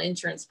confusion around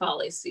insurance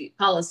policy.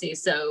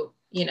 So,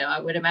 I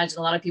would imagine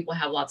a lot of people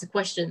have lots of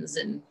questions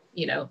and,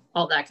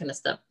 all that kind of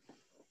stuff.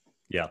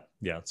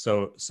 Yeah.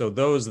 So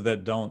those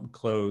that don't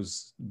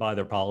buy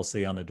their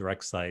policy on the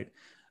direct site,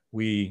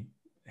 we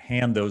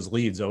hand those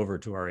leads over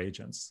to our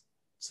agents.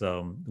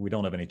 So we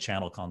don't have any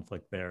channel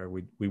conflict there.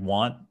 We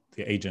want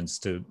the agents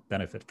to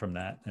benefit from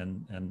that,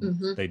 and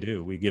they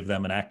do. We give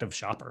them an active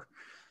shopper.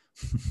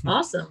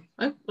 Awesome.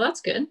 Well,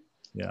 that's good.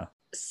 Yeah.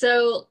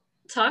 So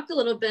talk a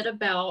little bit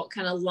about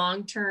kind of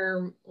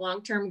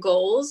long-term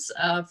goals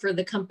for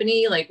the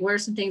company. Like, what are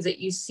some things that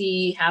you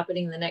see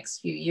happening in the next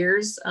few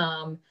years?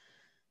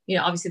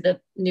 Obviously the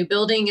new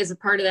building is a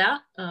part of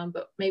that,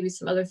 but maybe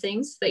some other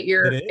things that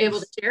you're able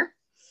to share.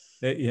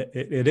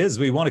 It is.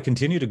 We want to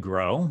continue to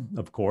grow,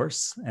 of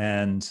course.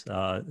 And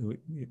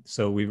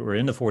so we were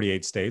in the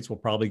 48 states. We'll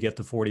probably get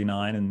to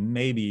 49 and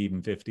maybe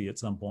even 50 at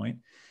some point.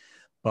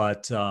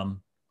 But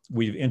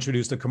we've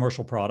introduced a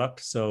commercial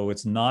product. So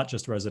it's not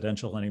just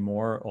residential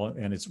anymore.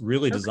 And it's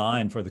really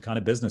designed for the kind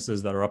of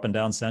businesses that are up and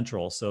down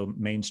Central. So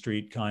Main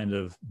Street kind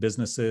of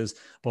businesses,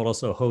 but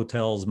also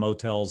hotels,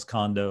 motels,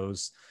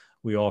 condos.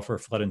 We offer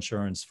flood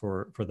insurance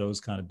for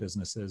those kind of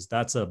businesses.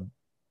 That's a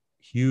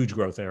huge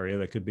growth area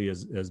that could be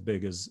as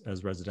big as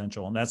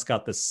residential. And that's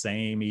got the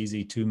same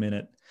easy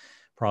 2-minute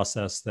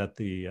process that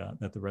the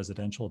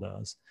residential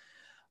does.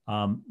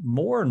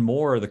 More and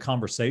more the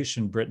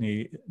conversation,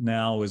 Brittany,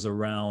 now is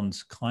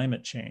around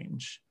climate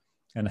change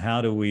and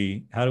how do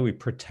we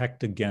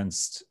protect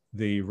against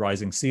the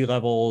rising sea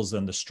levels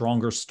and the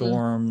stronger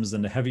storms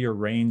and the heavier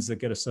rains that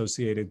get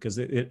associated, because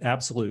it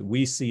absolutely,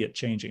 we see it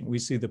changing. We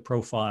see the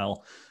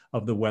profile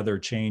of the weather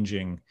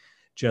changing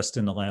just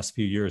in the last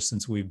few years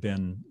since we've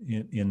been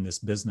in this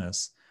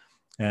business.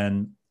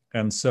 And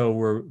so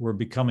we're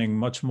becoming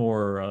much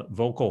more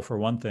vocal, for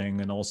one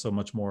thing, and also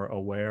much more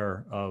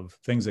aware of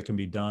things that can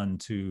be done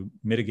to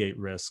mitigate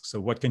risk. So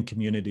what can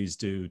communities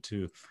do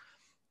to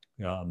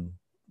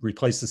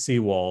replace the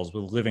seawalls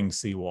with living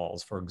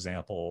seawalls, for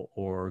example,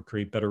 or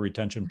create better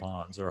retention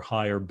ponds, or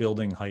higher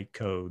building height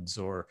codes,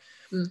 or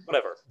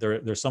whatever.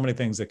 There's so many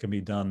things that can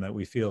be done that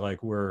we feel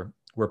like we're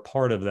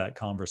part of that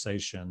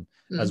conversation,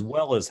 as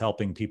well as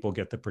helping people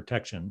get the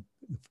protection.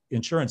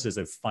 Insurance is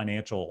a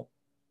financial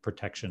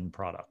protection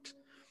product.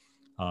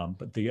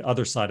 But the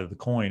other side of the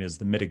coin is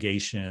the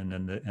mitigation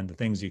and the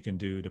things you can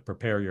do to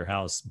prepare your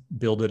house,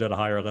 build it at a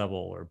higher level,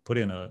 or put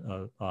in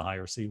a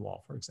higher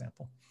seawall, for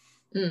example.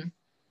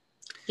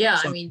 Yeah,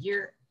 so, I mean,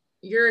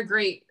 you're a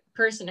great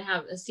person to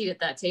have a seat at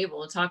that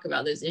table to talk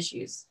about those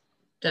issues.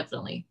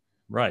 Definitely.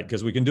 Right,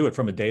 because we can do it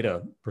from a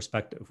data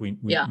perspective. We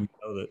know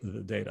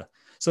the data.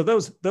 So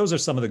those are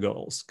some of the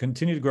goals.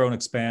 Continue to grow and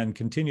expand.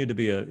 Continue to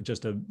be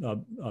just a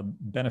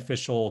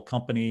beneficial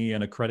company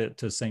and a credit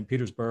to St.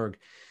 Petersburg.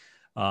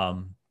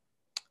 And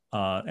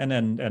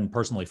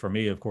personally for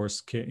me, of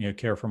course,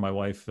 care for my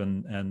wife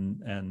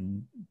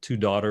and two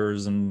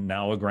daughters and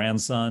now a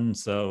grandson.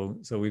 So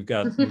we've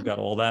got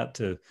all that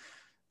to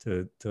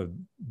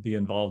be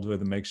involved with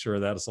and make sure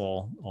that's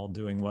all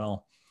doing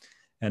well.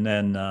 And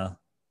then,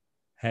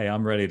 hey,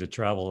 I'm ready to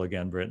travel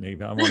again, Brittany.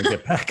 I want to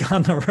get back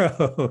on the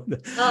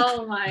road.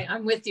 Oh my,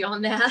 I'm with you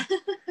on that.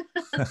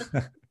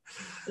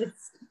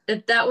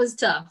 That was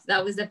tough.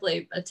 That was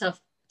definitely a tough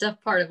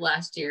part of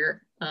last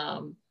year.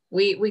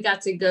 We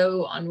got to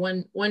go on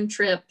one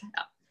trip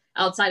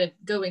outside of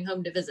going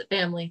home to visit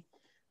family.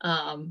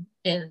 And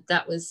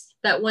that was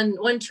that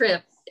one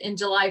trip in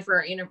July for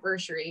our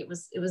anniversary. It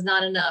was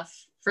not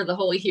enough for the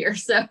whole year.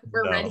 So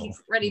we're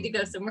ready to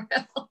go somewhere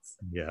else.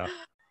 Yeah.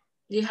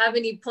 Do you have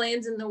any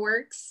plans in the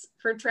works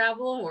for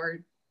travel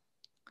or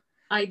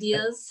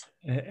ideas?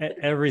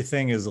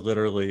 Everything is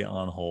literally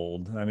on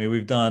hold. I mean,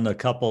 we've done a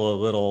couple of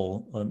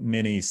little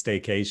mini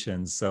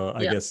staycations. So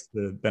I guess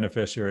the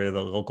beneficiary of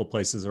the local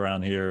places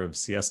around here of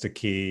Siesta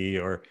Key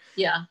or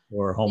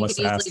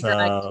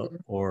Homosassa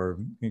or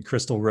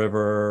Crystal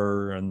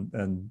River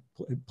and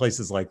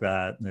places like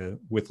that,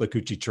 with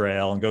Withlacoochee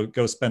Trail, and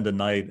go spend a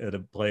night at a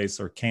place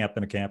or camp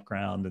in a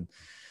campground. And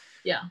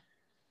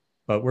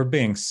but we're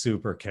being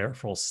super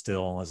careful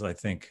still, as I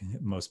think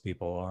most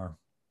people are.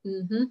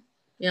 Mm-hmm.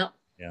 Yep.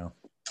 Yeah.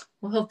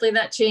 Well, hopefully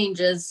that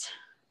changes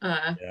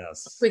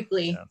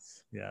quickly.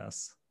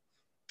 Yes.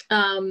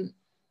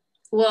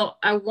 Well,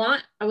 I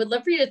would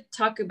love for you to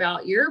talk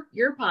about your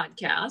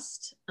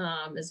podcast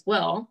as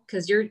well,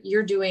 because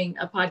you're doing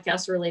a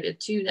podcast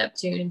related to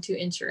Neptune and to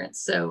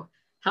insurance. So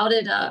where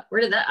did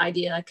that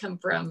idea come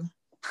from?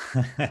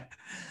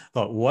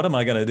 Thought, what am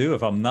I going to do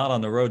if I'm not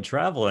on the road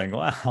traveling?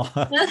 Wow.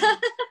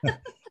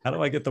 How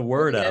do I get the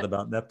word out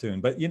about Neptune?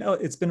 But,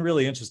 it's been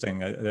really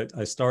interesting.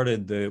 I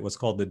started what's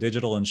called the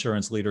Digital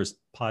Insurance Leaders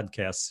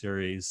podcast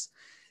series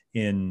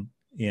in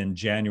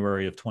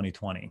January of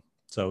 2020.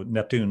 So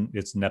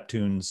it's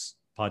Neptune's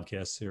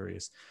podcast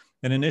series.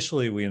 And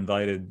initially we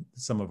invited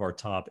some of our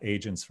top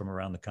agents from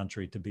around the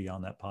country to be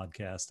on that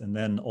podcast. And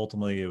then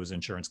ultimately it was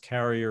insurance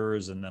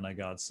carriers. And then I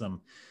got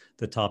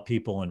the top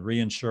people in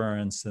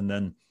reinsurance. And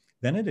then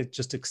it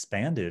just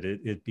expanded.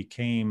 It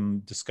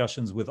became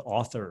discussions with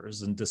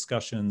authors and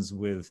discussions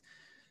with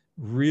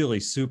really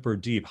super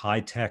deep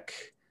high-tech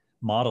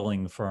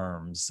modeling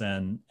firms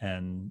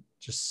and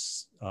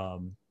just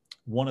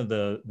one of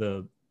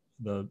the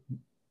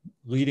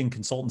leading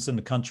consultants in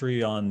the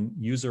country on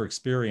user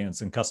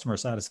experience and customer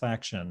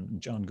satisfaction,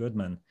 John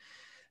Goodman.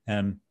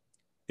 And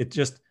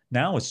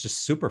now it's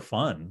just super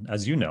fun.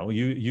 As you know,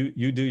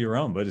 you do your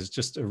own, but it's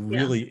just a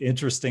really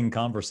interesting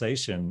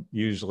conversation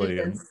usually.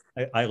 And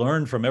I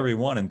learn from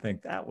everyone and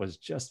think that was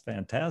just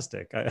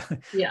fantastic. I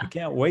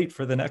can't wait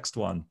for the next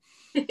one.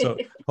 So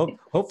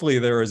hopefully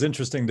they're as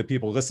interesting to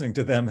people listening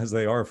to them as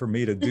they are for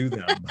me to do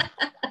them.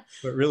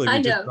 But really,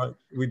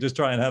 we just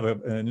try and have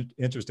an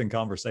interesting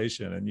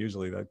conversation, and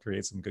usually that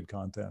creates some good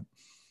content.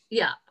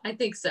 Yeah, I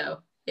think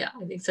so. Yeah,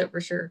 I think so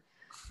for sure.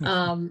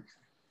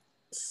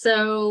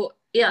 So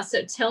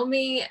tell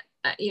me,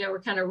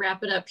 we're kind of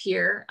wrapping up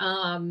here.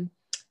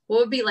 What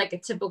would be like a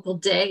typical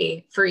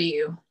day for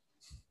you?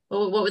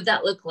 What would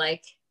that look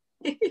like?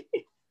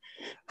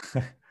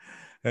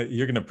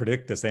 You're going to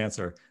predict this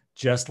answer.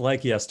 Just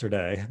like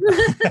yesterday.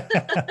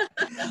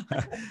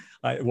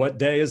 What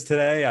day is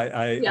today?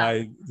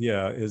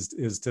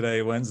 Is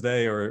today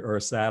Wednesday or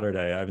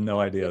Saturday? I have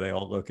no idea. They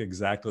all look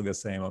exactly the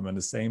same. I'm in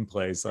the same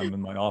place. I'm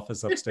in my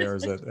office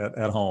upstairs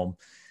at home.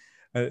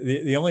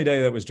 The only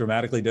day that was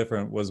dramatically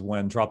different was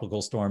when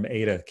Tropical Storm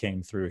Eta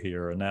came through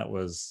here, and that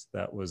was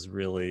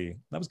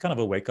kind of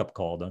a wake up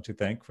call, don't you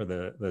think, for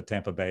the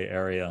Tampa Bay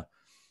area?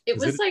 It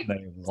was like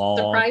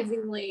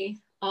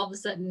surprisingly all of a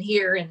sudden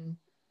here and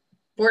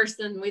worse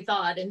than we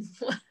thought. And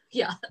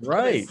Yeah.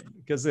 Right,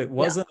 because it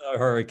wasn't a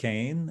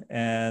hurricane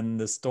and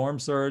the storm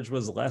surge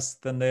was less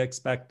than they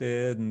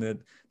expected, and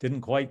it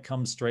didn't quite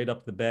come straight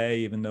up the bay,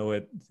 even though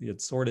it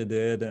sort of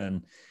did.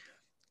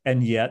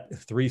 And yet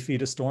 3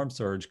 feet of storm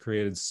surge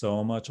created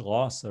so much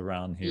loss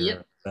around Yep.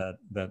 here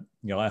that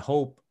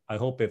I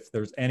hope if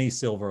there's any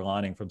silver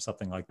lining from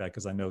something like that,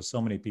 because I know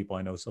so many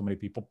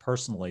people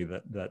personally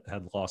that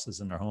had losses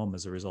in their home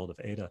as a result of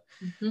Eta.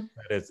 Mm-hmm.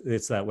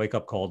 It's that wake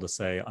up call to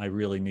say, I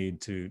really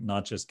need to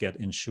not just get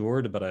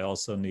insured, but I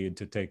also need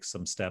to take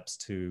some steps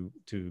to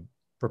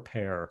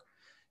prepare,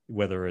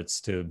 whether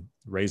it's to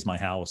raise my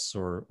house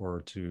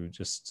or to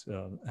just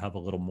have a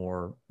little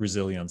more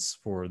resilience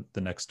for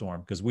the next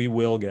storm, because we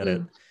will get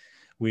it.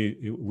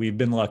 We've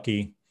been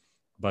lucky,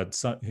 but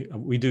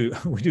we do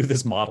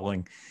this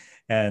modeling,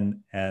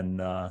 and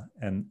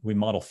we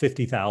model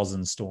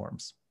 50,000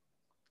 storms.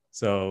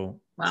 So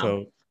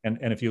Wow.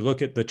 and if you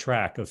look at the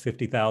track of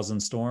 50,000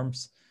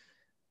 storms,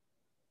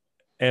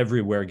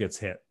 everywhere gets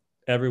hit.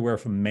 Everywhere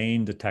from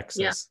Maine to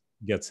Texas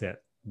gets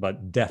hit,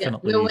 but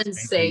definitely No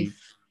one's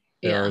safe.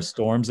 there are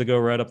storms that go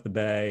right up the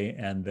bay,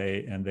 and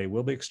they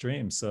will be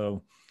extreme.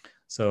 So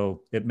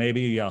it may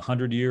be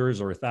 100 years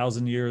or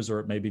 1,000 years, or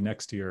it may be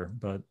next year,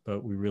 but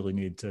we really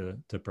need to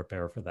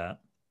prepare for that.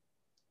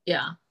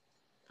 Yeah.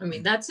 I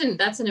mean, that's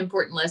an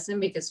important lesson,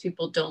 because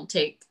people don't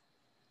take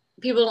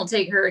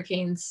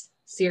hurricanes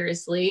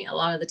seriously a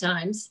lot of the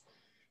times.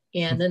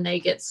 And then they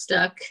get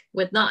stuck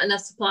with not enough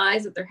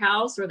supplies at their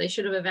house, or they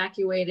should have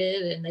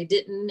evacuated and they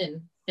didn't,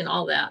 and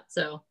all that.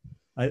 So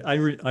I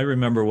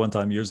remember one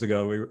time years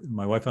ago,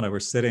 my wife and I were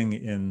sitting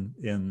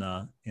in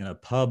a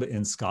pub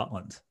in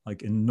Scotland,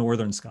 like in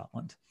northern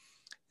Scotland.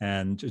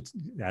 And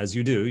as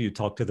you do, you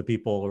talk to the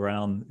people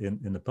around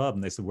in the pub,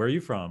 and they said, "Where are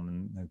you from?"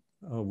 And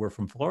 "Oh, we're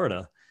from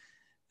Florida."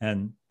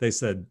 And they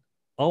said,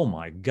 "Oh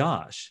my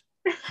gosh,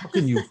 how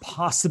can you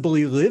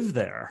possibly live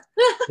there?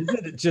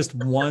 Isn't it just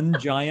one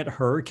giant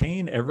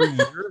hurricane every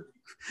year?"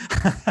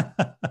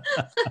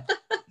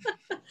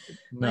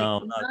 No,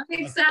 not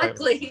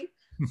exactly.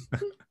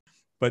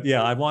 But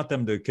yeah, I want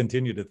them to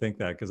continue to think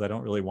that, because I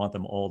don't really want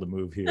them all to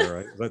move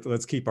here. Right?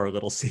 Let's keep our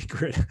little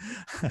secret.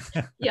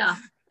 Yeah,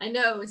 I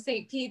know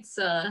St. Pete's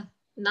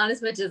not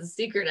as much as a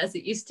secret as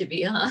it used to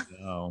be, huh?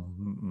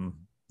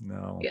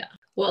 No. Yeah.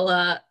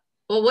 Well,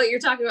 what you're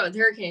talking about with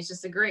hurricane is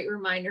just a great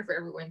reminder for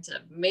everyone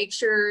to make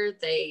sure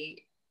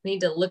they need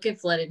to look at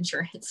flood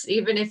insurance.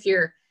 Even if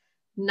you're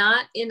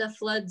not in a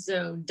flood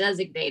zone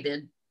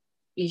designated,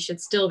 you should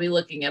still be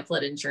looking at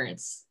flood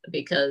insurance,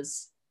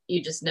 because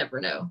you just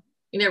never know.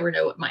 You never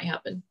know what might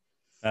happen.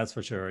 That's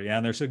for sure. Yeah,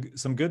 and there's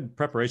some good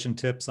preparation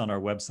tips on our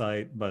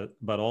website,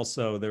 but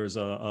also there's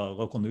a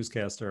local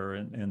newscaster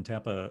in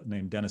Tampa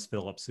named Dennis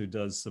Phillips, who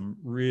does some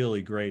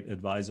really great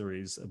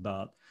advisories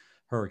about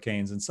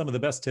hurricanes, and some of the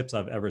best tips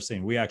I've ever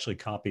seen. We actually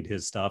copied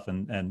his stuff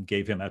and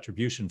gave him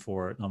attribution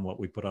for it on what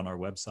we put on our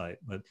website.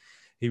 But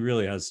he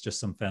really has just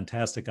some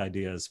fantastic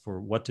ideas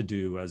for what to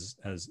do as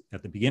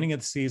at the beginning of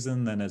the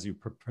season, then as you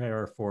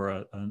prepare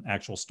for an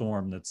actual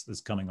storm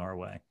that's coming our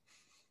way.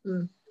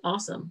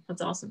 Awesome.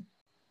 That's awesome.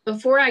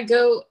 Before I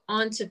go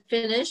on to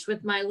finish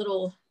with my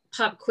little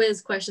pop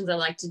quiz questions I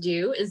like to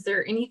do, is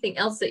there anything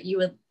else that you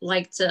would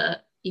like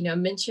to,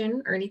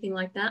 mention or anything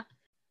like that?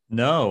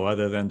 No,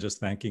 other than just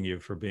thanking you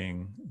for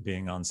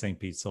being on St.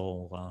 Pete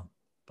Soul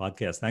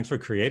podcast. Thanks for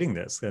creating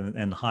this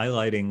and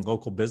highlighting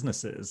local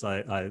businesses.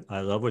 I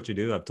love what you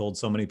do. I've told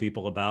so many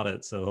people about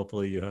it. So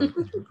hopefully you have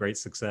great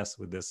success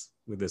with this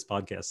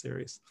podcast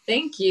series.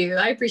 Thank you.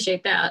 I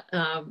appreciate that.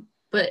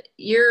 But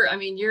you're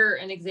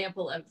an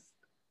example of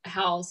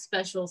how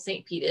special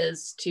St. Pete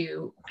is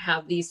to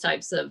have these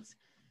types of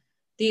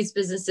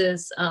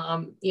businesses,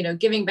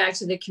 giving back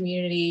to the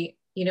community,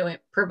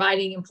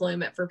 providing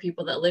employment for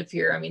people that live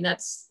here.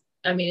 It's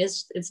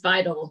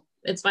vital.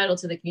 It's vital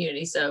to the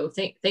community. So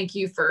thank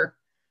you for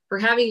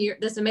having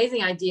this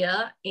amazing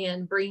idea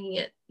and bringing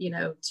it,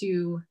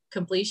 to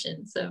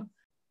completion. So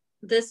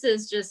this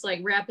is just like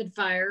rapid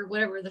fire,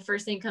 whatever the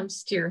first thing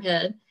comes to your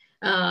head.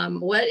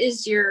 What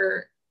is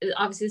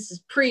obviously this is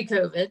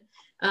pre-COVID.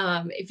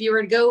 If you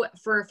were to go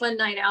for a fun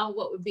night out,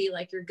 what would be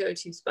like your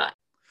go-to spot?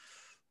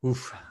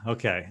 Oof.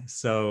 Okay.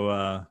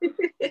 So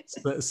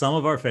some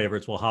of our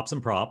favorites, will Hops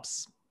and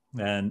Props,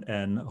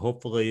 and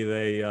hopefully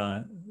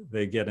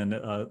they get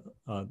a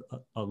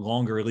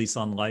longer lease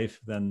on life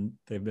than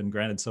they've been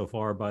granted so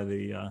far by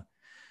the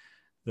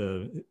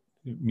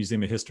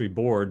Museum of History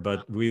board.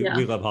 But we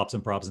love Hops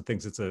and Props and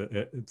think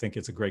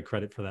it's a great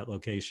credit for that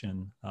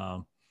location.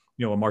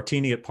 A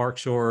martini at Park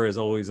Shore is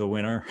always a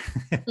winner.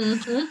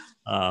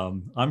 Mm-hmm.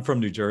 I'm from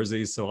New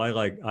Jersey, so I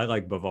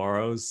like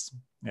Bavaro's,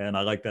 and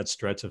I like that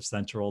stretch of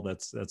Central.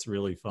 That's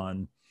really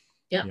fun.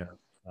 Yeah.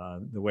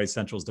 The way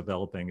Central's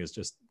developing is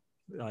just,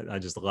 I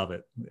just love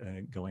it,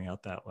 going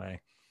out that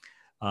way.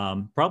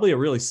 Probably a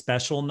really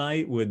special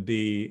night would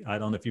be, I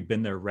don't know if you've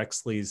been there,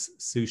 Rexley's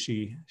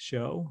Sushi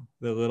Show,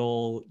 the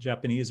little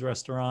Japanese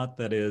restaurant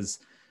that is,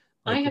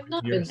 I have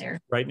not been there.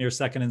 Right near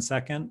Second and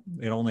Second.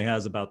 It only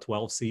has about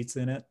 12 seats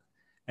in it.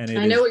 And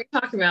I know what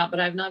you're talking about, but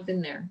I've not been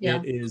there.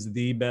 Yeah. It is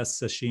the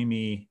best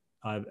sashimi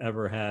I've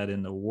ever had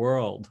in the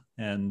world.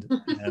 And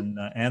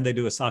they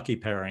do a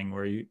sake pairing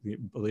where you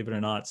believe it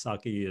or not,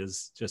 sake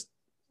is just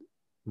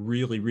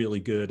really, really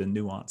good and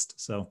nuanced.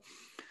 So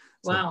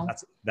Wow.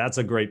 that's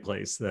a great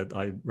place that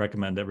I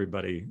recommend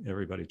everybody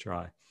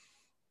try.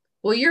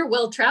 Well, you're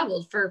well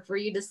traveled for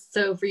you to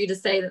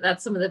say that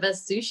that's some of the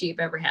best sushi you've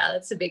ever had.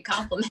 That's a big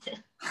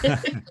compliment.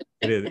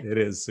 It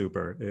is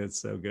super. It's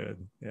so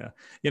good. Yeah.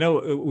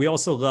 We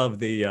also love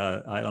the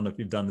I don't know if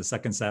you've done the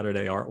Second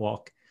Saturday Art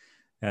Walk,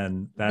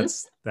 and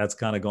that's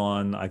kind of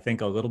gone, I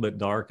think, a little bit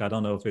dark. I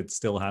don't know if it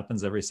still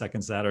happens every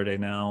second Saturday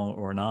now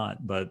or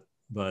not, but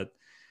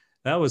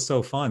that was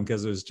so fun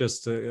because it was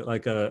just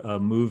like a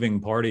moving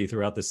party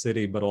throughout the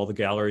city, but all the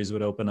galleries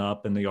would open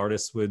up and the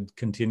artists would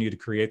continue to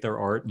create their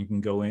art, and you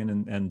can go in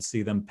and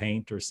see them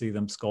paint or see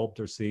them sculpt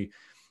or see.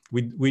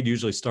 We'd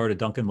usually start at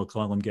Duncan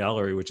McClellan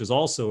Gallery, which is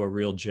also a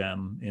real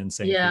gem in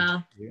St. Pete.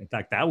 In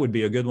fact, that would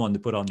be a good one to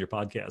put on your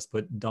podcast.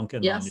 Put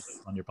Duncan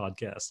on your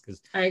podcast, because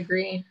I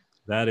agree.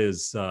 That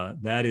is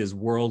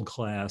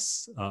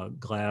world-class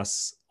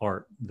glass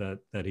art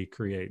that he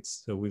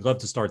creates. So we'd love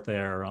to start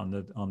there on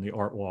the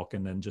art walk,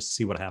 and then just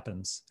see what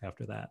happens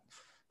after that.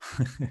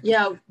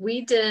 Yeah,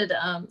 we did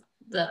I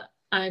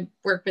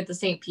work with the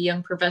St. P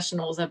Young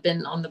Professionals. I've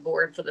been on the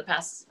board for the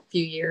past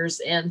few years,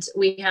 and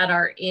we had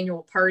our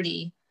annual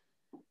party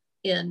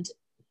in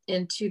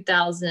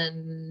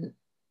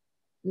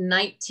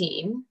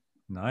 2019.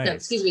 Nice. No,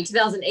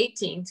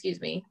 2018,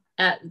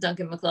 at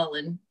Duncan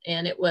McClellan.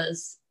 And it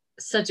was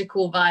such a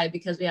cool vibe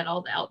because we had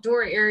all the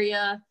outdoor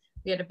area,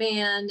 we had a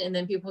band, and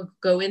then people could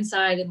go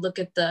inside and look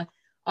at the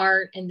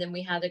art. And then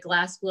we had a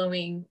glass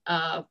blowing,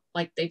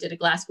 like they did a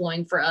glass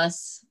blowing for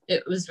us.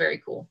 It was very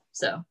cool.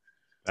 So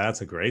that's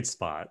a great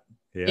spot.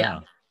 Yeah.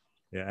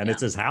 And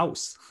it's his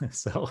house.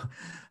 So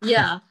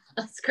yeah,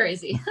 that's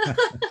crazy.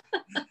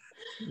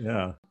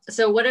 Yeah.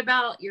 So what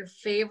about your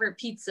favorite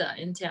pizza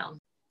in town?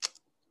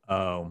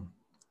 Well,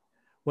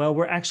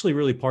 we're actually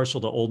really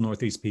partial to Old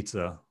Northeast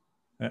Pizza.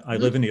 I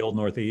live in the Old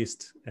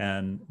Northeast,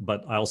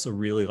 but I also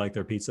really like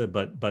their pizza.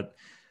 But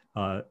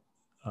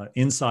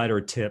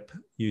insider tip: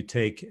 you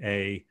take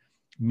a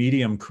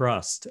medium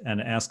crust and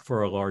ask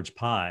for a large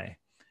pie,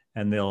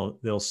 and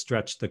they'll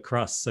stretch the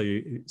crust.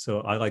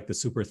 So I like the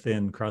super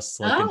thin crusts,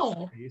 like in the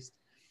Northeast,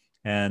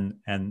 and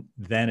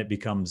then it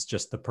becomes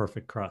just the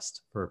perfect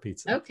crust for a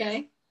pizza.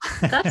 Okay,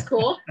 that's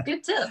cool.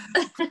 Good tip.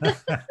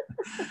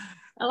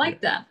 I like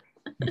that.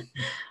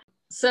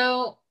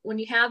 So when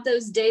you have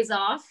those days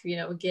off,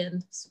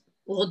 again, it's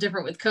a little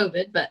different with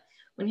COVID, but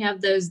when you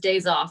have those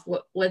days off,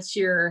 what's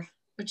your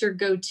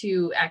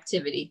go-to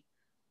activity?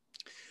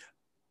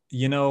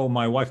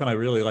 My wife and I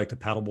really like to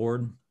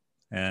paddleboard,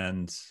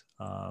 and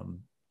the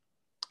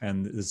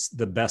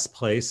best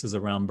place is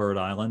around Bird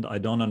Island. I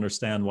don't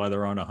understand why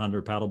there aren't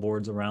 100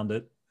 paddleboards around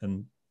it,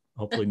 and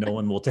hopefully no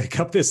one will take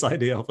up this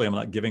idea. Hopefully I'm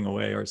not giving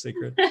away our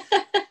secret.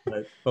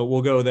 But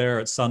we'll go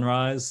there at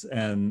sunrise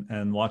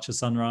and watch the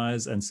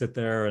sunrise and sit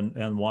there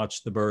and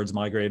watch the birds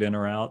migrate in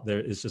or out. There,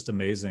 it's just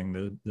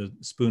amazing. The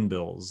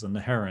spoonbills and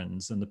the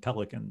herons and the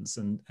pelicans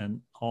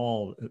and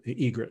all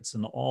the egrets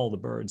and all the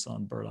birds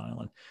on Bird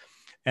Island.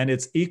 And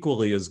it's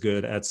equally as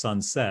good at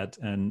sunset,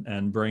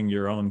 and bring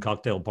your own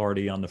cocktail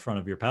party on the front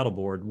of your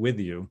paddleboard with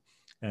you,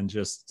 and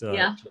just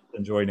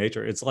enjoy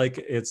nature. It's like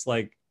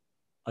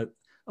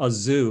a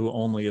zoo,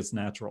 only it's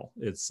natural.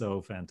 It's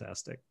so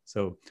fantastic.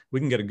 So we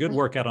can get a good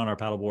workout on our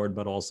paddleboard,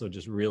 but also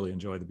just really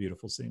enjoy the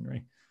beautiful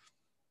scenery.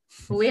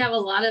 We have a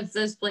lot of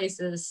those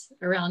places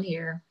around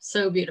here.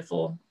 So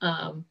beautiful.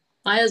 My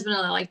husband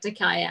and I like to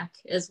kayak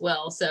as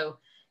well. So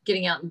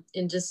getting out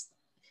and just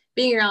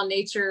being around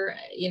nature,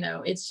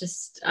 it's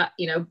just,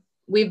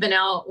 we've been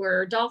out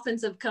where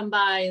dolphins have come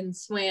by and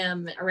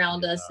swam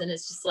around us, and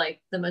it's just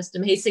like the most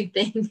amazing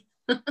thing.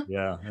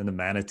 Yeah, and the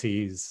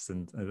manatees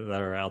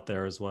that are out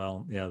there as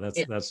well. Yeah,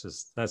 that's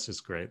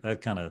just great.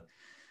 That kind of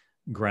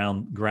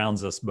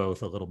grounds us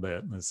both a little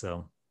bit, and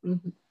so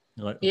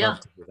love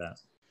to do that.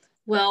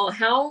 Well,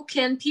 how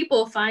can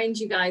people find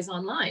you guys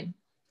online?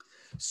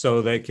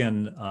 So they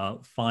can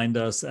find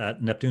us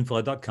at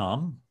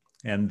neptuneflood.com,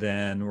 and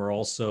then we're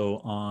also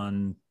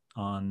on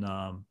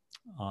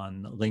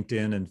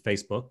LinkedIn and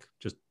Facebook.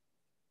 Just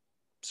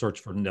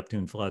search for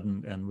Neptune Flood,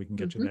 and we can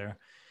get you there.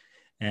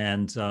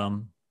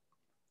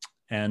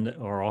 And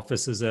our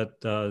office is at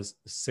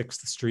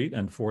 6th Street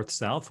and 4th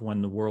South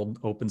when the world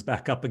opens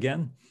back up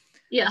again.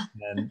 Yeah.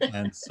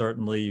 and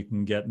certainly you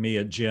can get me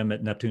at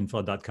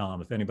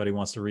jim@neptuneflood.com. If anybody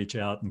wants to reach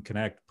out and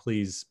connect,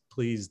 please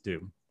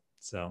do.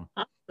 So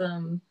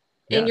awesome.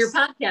 Yes. And your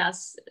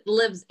podcast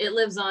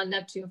lives on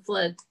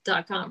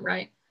neptuneflood.com,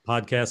 right?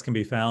 Podcast can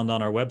be found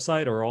on our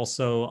website, or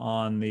also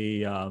on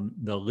the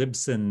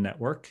Libsyn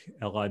network,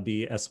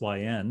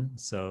 Libsyn.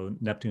 So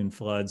Neptune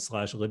Flood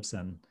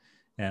 /Libsyn.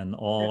 And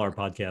all our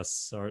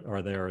podcasts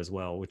are there as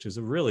well, which is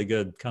a really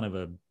good kind of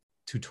a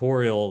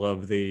tutorial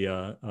of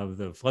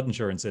the flood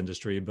insurance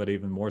industry, but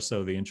even more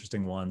so the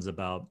interesting ones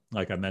about,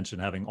 like I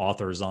mentioned, having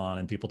authors on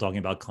and people talking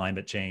about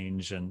climate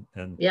change, and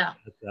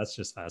that's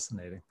just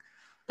fascinating.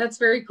 That's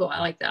very cool. I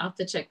like that. I'll have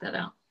to check that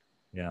out.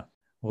 Yeah.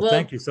 Well,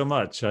 thank you so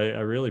much. I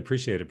really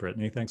appreciate it,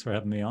 Brittany. Thanks for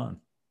having me on.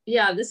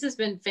 Yeah, this has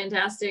been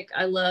fantastic.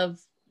 I love,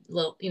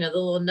 the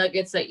little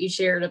nuggets that you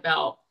shared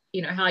about,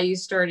 how you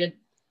started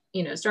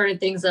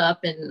things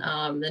up,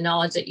 and the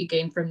knowledge that you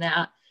gained from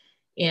that.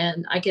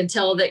 And I can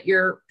tell that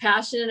you're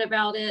passionate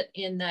about it,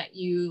 and that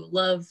you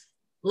love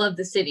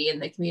the city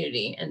and the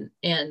community,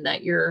 and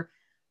that you're,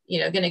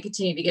 going to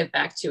continue to give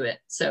back to it.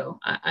 So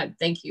I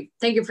thank you.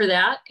 Thank you for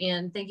that.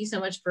 And thank you so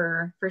much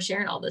for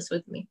sharing all this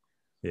with me.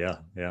 Yeah.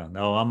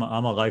 No, I'm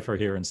a lifer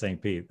here in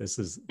St. Pete. This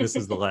is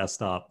the last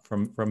stop.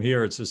 From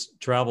here, it's just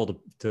travel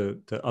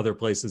to other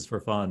places for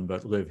fun,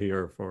 but live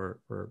here for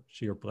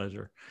sheer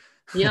pleasure.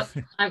 Yep,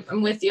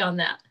 I'm with you on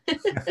that.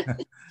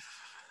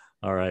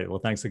 All right. Well,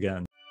 thanks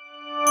again.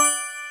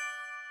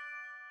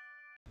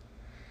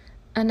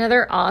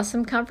 Another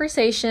awesome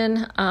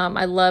conversation.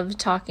 I love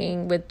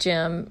talking with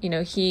Jim.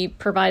 He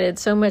provided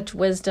so much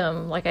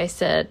wisdom, like I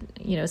said,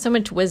 so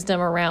much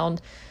wisdom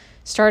around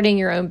starting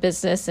your own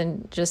business,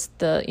 and just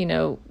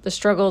the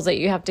struggles that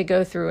you have to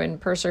go through and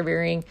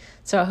persevering.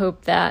 So I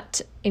hope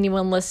that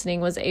anyone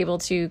listening was able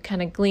to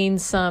kind of glean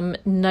some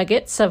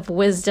nuggets of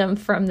wisdom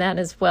from that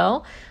as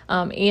well.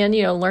 And,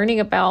 learning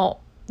about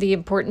the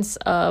importance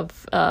of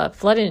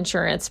flood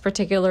insurance,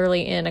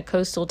 particularly in a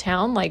coastal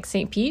town like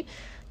St. Pete.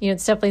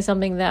 It's definitely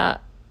something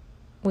that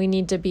we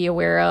need to be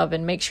aware of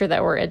and make sure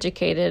that we're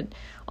educated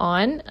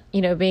on.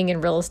 Being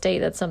in real estate,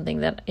 that's something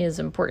that is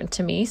important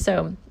to me.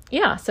 So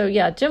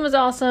yeah, Jim was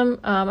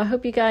awesome. I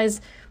hope you guys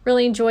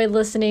really enjoyed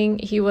listening.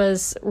 He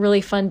was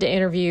really fun to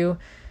interview,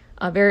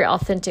 a very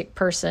authentic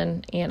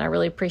person, and I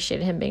really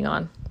appreciated him being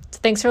on. So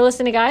thanks for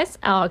listening, guys.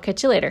 I'll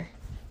catch you later.